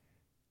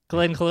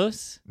 Glenn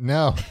Close?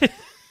 No.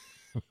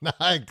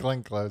 Not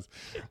Glenn Close.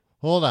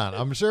 Hold on.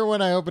 I'm sure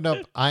when I open up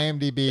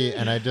IMDb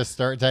and I just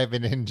start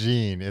typing in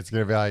Jean, it's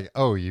going to be like,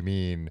 oh, you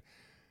mean...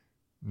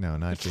 No,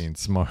 not Jean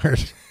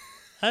Smart.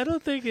 I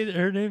don't think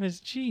her name is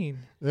Jean.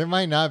 It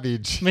might not be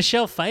Jean.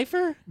 Michelle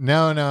Pfeiffer?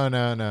 No.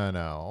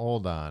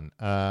 Hold on.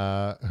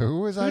 Who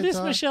was I Who does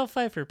talking? Michelle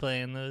Pfeiffer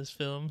play in those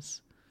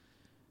films?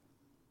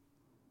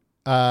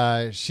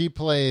 She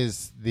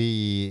plays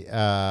the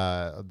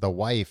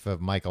wife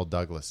of Michael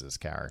Douglas's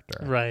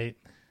character. Right.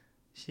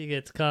 She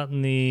gets caught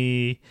in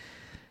the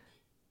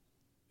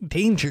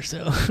danger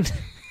zone.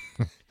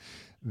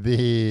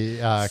 The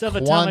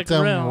Subatomic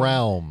quantum realm.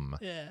 realm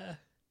Yeah.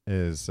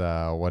 is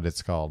what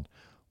it's called.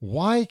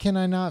 Why can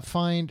I not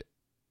find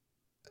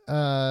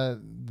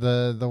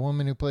the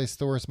woman who plays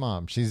Thor's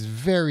mom? She's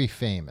very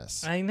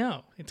famous. I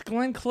know. It's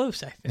Glenn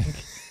Close, I think.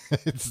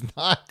 It's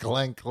not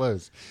Glenn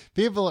Close.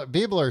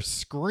 People are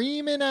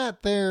screaming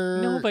at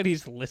their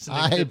Nobody's listening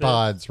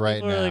iPods to right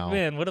People are now. like,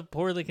 man, what a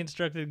poorly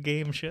constructed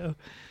game show.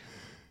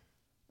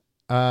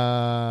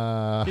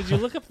 Uh, Did you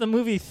look up the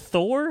movie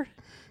Thor?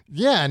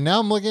 Yeah,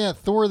 now I'm looking at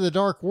Thor: The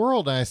Dark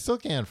World, and I still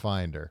can't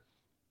find her.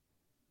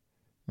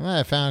 Well,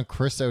 I found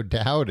Chris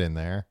O'Dowd in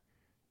there.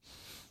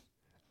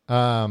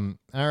 All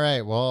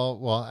right. Well,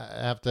 we'll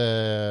have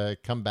to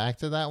come back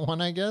to that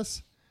one, I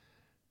guess.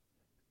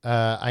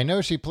 I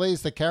know she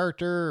plays the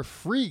character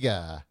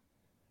Frigga,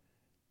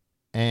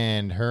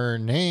 and her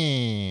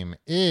name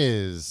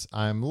is,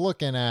 I'm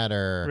looking at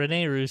her,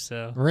 Renee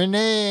Russo.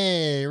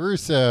 Renee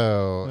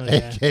Russo, Oh,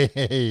 yeah.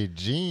 a.k.a.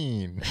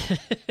 Jean.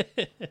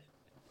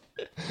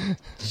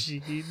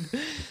 Gene.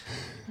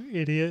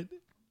 Idiot.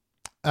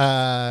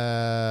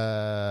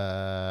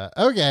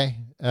 Okay.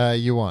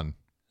 You won.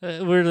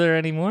 Were there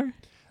any more?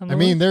 I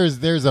mean,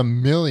 there's a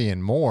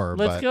million more.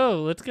 Let's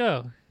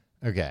go.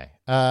 Okay.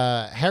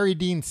 Harry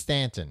Dean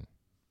Stanton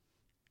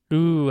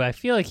Ooh, I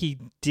feel like he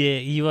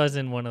did. He was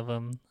in one of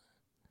them.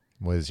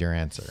 was your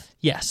answer.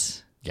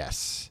 Yes.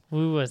 Yes.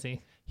 Who was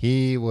he?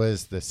 He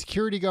was the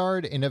security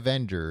guard in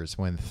Avengers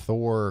when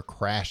Thor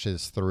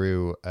crashes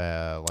through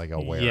like a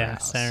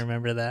warehouse. Yes, I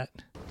remember that.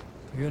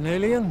 You an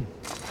alien?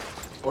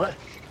 What?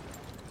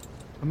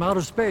 From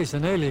outer space,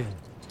 an alien.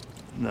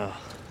 No.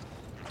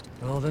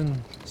 Well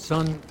then,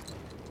 son,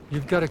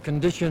 you've got a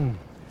condition.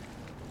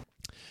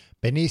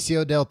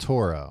 Benicio del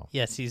Toro.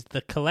 Yes, he's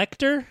the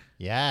collector?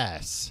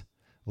 Yes.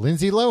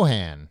 Lindsay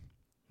Lohan.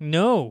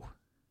 No.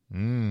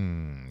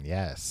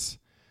 Yes.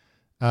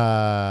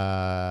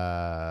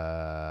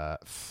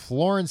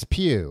 Florence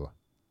Pugh.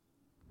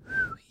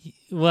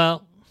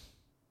 Well,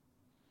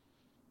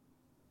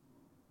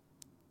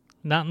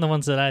 not in the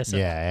ones that I saw.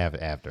 Yeah,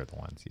 after the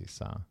ones you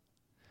saw.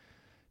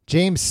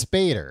 James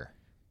Spader.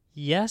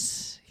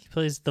 Yes, he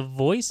plays the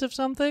voice of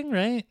something,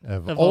 right?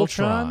 Of Ultron.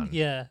 Ultron.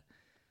 Yeah.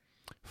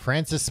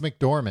 Frances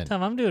McDormand.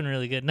 Tom, I'm doing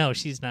really good. No,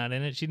 she's not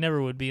in it. She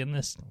never would be in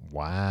this.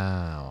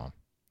 Wow.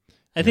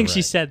 I think You're she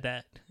right.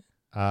 said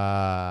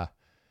that.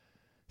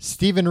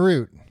 Stephen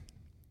Root.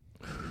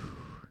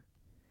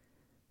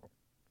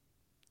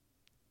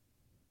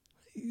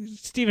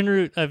 Stephen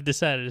Root, I've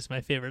decided, is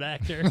my favorite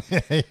actor.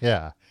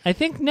 Yeah. I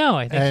think he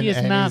has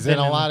and not he's been in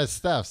a lot of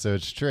stuff, so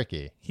it's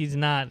tricky. He's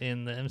not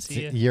in the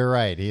MCU. You're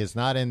right. He is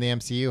not in the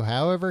MCU.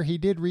 However, he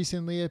did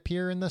recently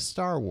appear in the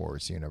Star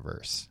Wars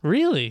universe.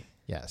 Really?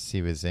 Yes,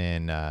 he was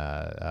in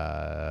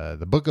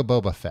the Book of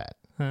Boba Fett.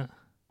 Huh.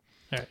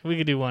 All right, we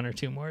could do one or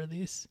two more of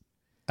these.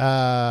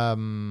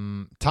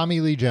 Tommy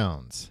Lee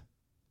Jones.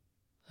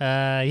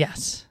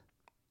 Yes.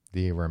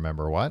 Do you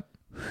remember what?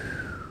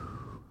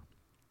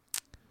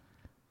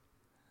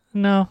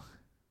 No.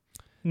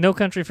 No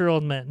Country for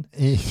Old Men.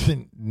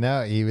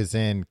 No, he was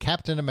in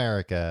Captain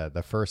America,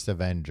 the First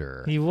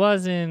Avenger. He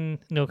was in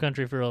No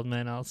Country for Old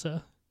Men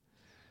also.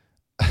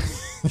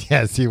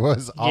 Yes, he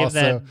was He gave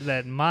also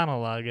that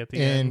monologue at the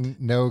end. in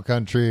No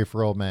Country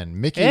for Old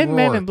Men. Mickey And Rourke.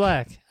 Men in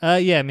Black.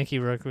 Yeah, Mickey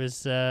Rourke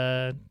was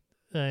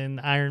in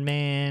Iron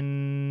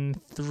Man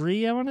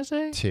 3, I want to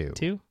say?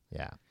 2.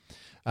 Yeah.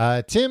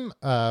 Tim,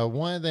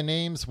 one of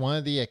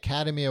the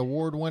Academy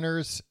Award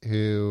winners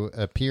who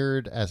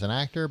appeared as an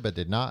actor but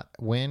did not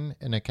win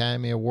an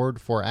Academy Award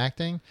for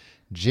acting,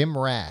 Jim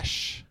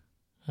Rash.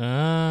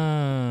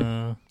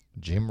 Oh.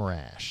 Jim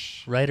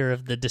Rash. Writer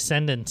of The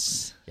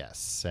Descendants.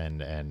 Yes,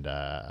 and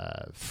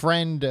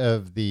friend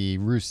of the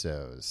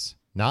Russos.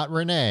 Not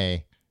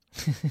Renee,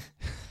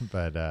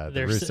 but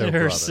the Russo her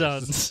brothers.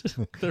 sons.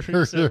 The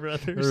Russo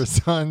brothers. Her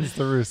sons,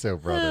 the Russo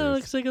brothers.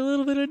 Looks like a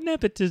little bit of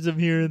nepotism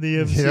here in the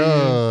MCU.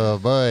 Oh,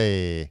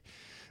 boy.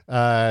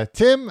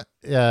 Tim,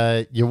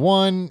 you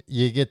won.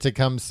 You get to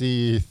come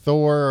see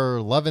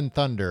Thor Love and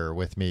Thunder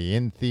with me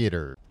in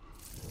theater.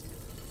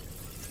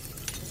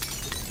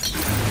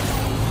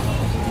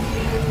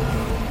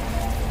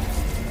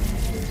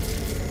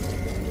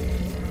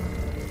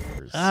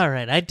 All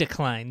right, I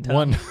declined. Tom.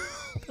 One.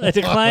 I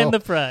declined the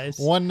prize.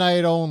 One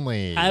night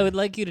only. I would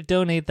like you to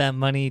donate that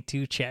money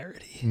to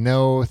charity.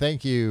 No,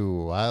 thank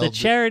you. The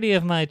charity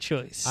of my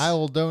choice. I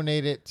will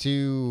donate it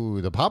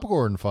to the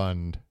Popcorn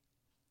Fund.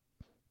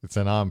 It's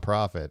a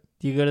nonprofit.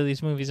 Do you go to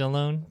these movies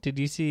alone? Did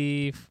you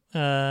see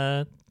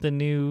the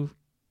new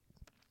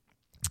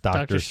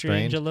Doctor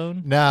Strange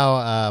alone?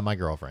 No, my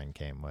girlfriend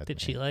came with me.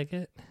 Did she like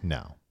it?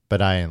 No,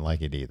 but I didn't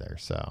like it either,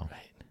 so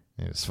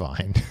it was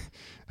fine.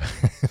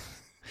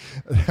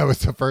 That was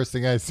the first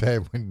thing I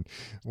said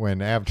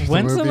when after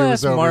When's the the movie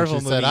was last over. Marvel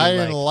She said, movie "I you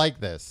didn't liked?"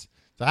 like this."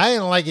 So I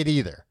didn't like it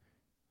either.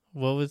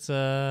 What was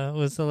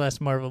the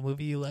last Marvel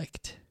movie you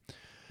liked?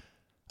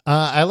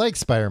 I like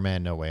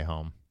Spider-Man: No Way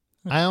Home.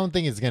 I don't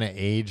think it's gonna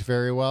age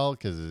very well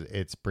because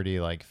it's pretty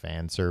like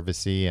fan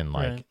servicey and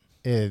like Right.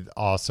 it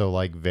also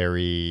like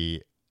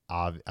very.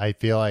 I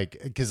feel like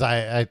because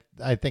I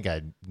think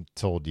I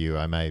told you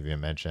I might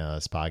even mention on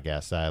this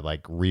podcast that I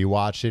like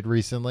rewatched it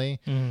recently.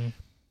 Mm-hmm.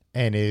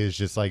 And it is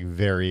just like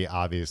very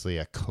obviously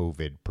a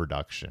COVID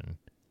production.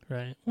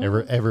 Right.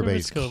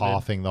 Everybody's it's COVID.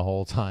 coughing the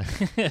whole time.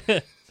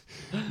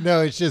 No,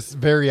 it's just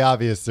very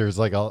obvious. There's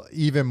like a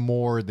even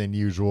more than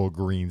usual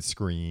green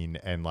screen,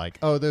 and like,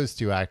 oh, those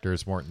two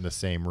actors weren't in the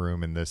same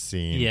room in this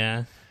scene.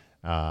 Yeah.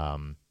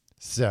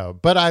 So,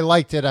 but I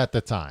liked it at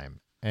the time,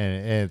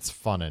 and it's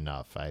fun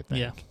enough, I think.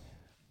 Yeah.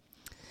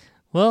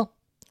 Well,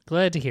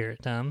 glad to hear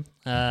it, Tom.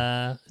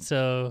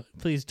 So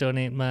please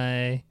donate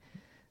my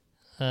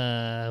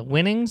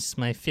winnings,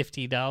 my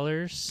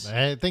 $50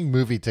 I think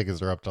movie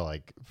tickets are up to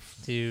like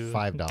to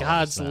 $5.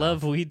 God's now.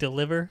 Love We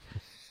Deliver.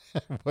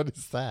 What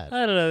is that?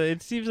 I don't know.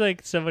 It seems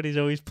like somebody's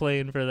always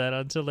playing for that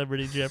on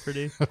Celebrity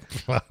Jeopardy.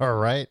 All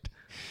right.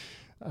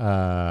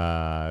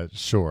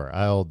 Sure.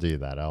 I'll do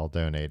that. I'll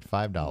donate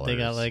 $5. They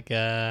got like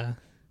I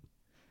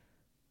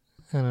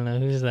don't know,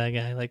 who's that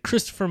guy? Like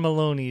Christopher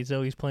Maloney is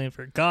always playing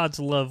for God's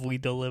Love We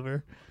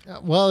Deliver.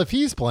 Well, if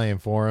he's playing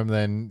for him,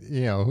 then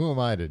who am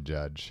I to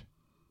judge?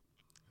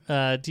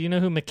 Do you know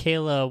who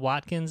Michaela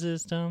Watkins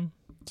is, Tom?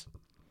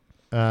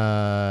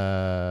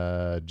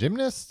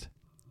 Gymnast?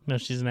 No,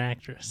 she's an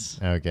actress.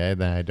 Okay,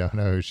 then I don't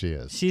know who she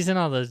is. She's in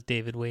all those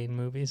David Wayne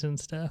movies and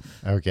stuff.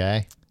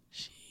 Okay.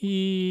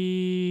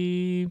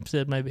 She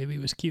said my baby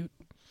was cute.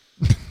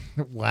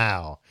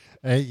 Wow.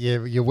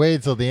 You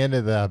waited till the end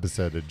of the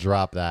episode to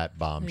drop that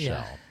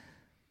bombshell.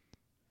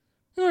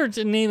 We're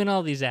naming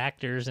all these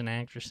actors and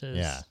actresses.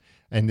 Yeah.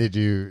 And did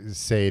you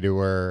say to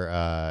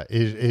her,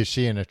 is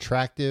she an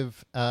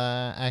attractive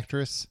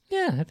actress?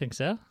 Yeah, I think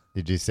so.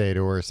 Did you say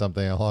to her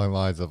something along the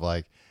lines of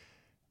like,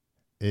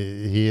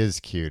 he is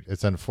cute.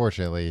 It's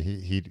unfortunately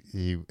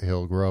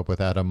he'll grow up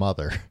without a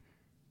mother.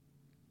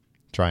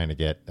 Trying to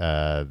get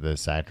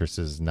this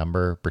actress's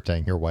number,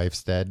 pretending your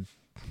wife's dead.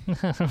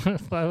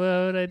 Why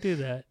would I do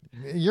that?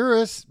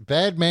 You're a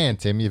bad man,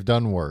 Tim. You've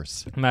done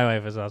worse. My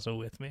wife was also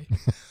with me.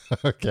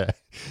 Okay.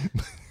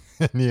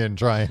 And you didn't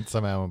try and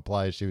somehow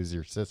imply she was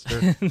your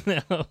sister.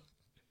 No.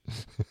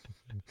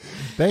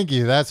 Thank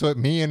you. That's what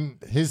me and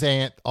his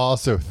aunt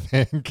also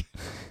think.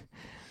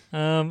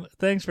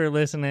 Thanks for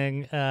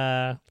listening.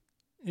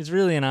 It's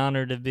really an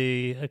honor to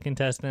be a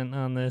contestant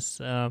on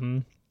this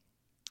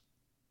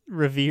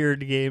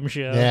revered game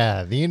show.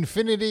 Yeah, the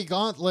Infinity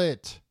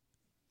Gauntlet.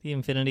 The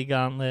Infinity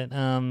Gauntlet.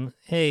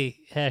 Hey,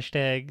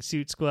 hashtag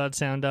Suit Squad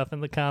sound off in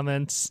the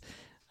comments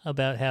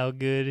about how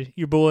good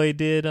your boy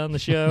did on the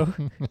show.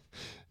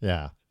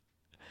 Yeah.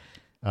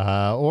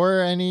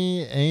 Or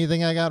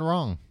anything I got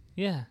wrong.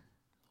 Yeah.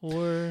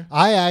 Or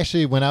I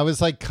actually, when I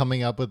was like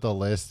coming up with the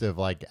list of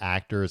like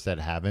actors that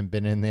haven't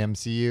been in the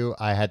MCU,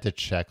 I had to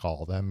check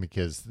all of them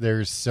because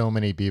there's so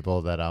many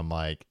people that I'm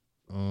like,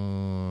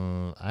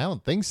 I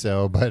don't think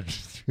so, but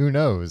who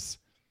knows?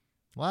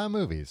 A lot of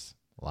movies.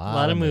 A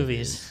lot of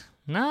movies.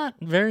 Not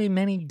very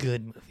many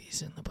good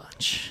movies in the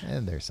bunch.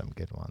 And there's some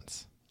good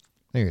ones.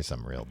 There's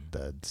some real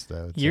duds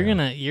though. You're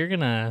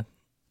gonna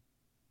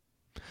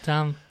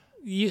Tom,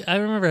 I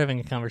remember having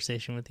a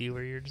conversation with you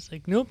where you're just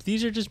like, nope,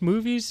 these are just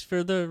movies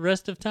for the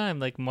rest of time.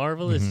 Like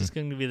Marvel is just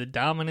going to be the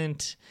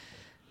dominant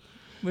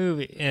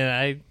movie.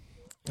 And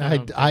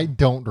I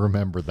don't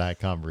remember that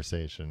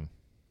conversation.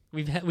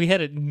 we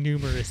had it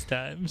numerous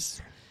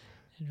times.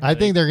 I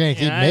think they're going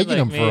to keep making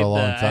them for a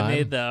long time. I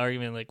made the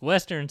argument like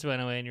Westerns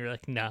went away, and you're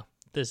like, no,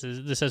 this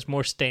has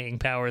more staying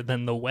power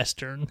than the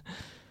Western.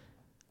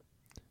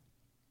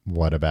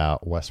 What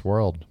about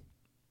Westworld?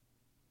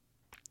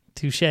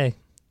 Touche.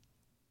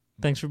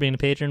 Thanks for being a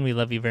patron. We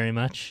love you very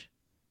much.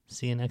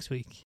 See you next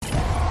week.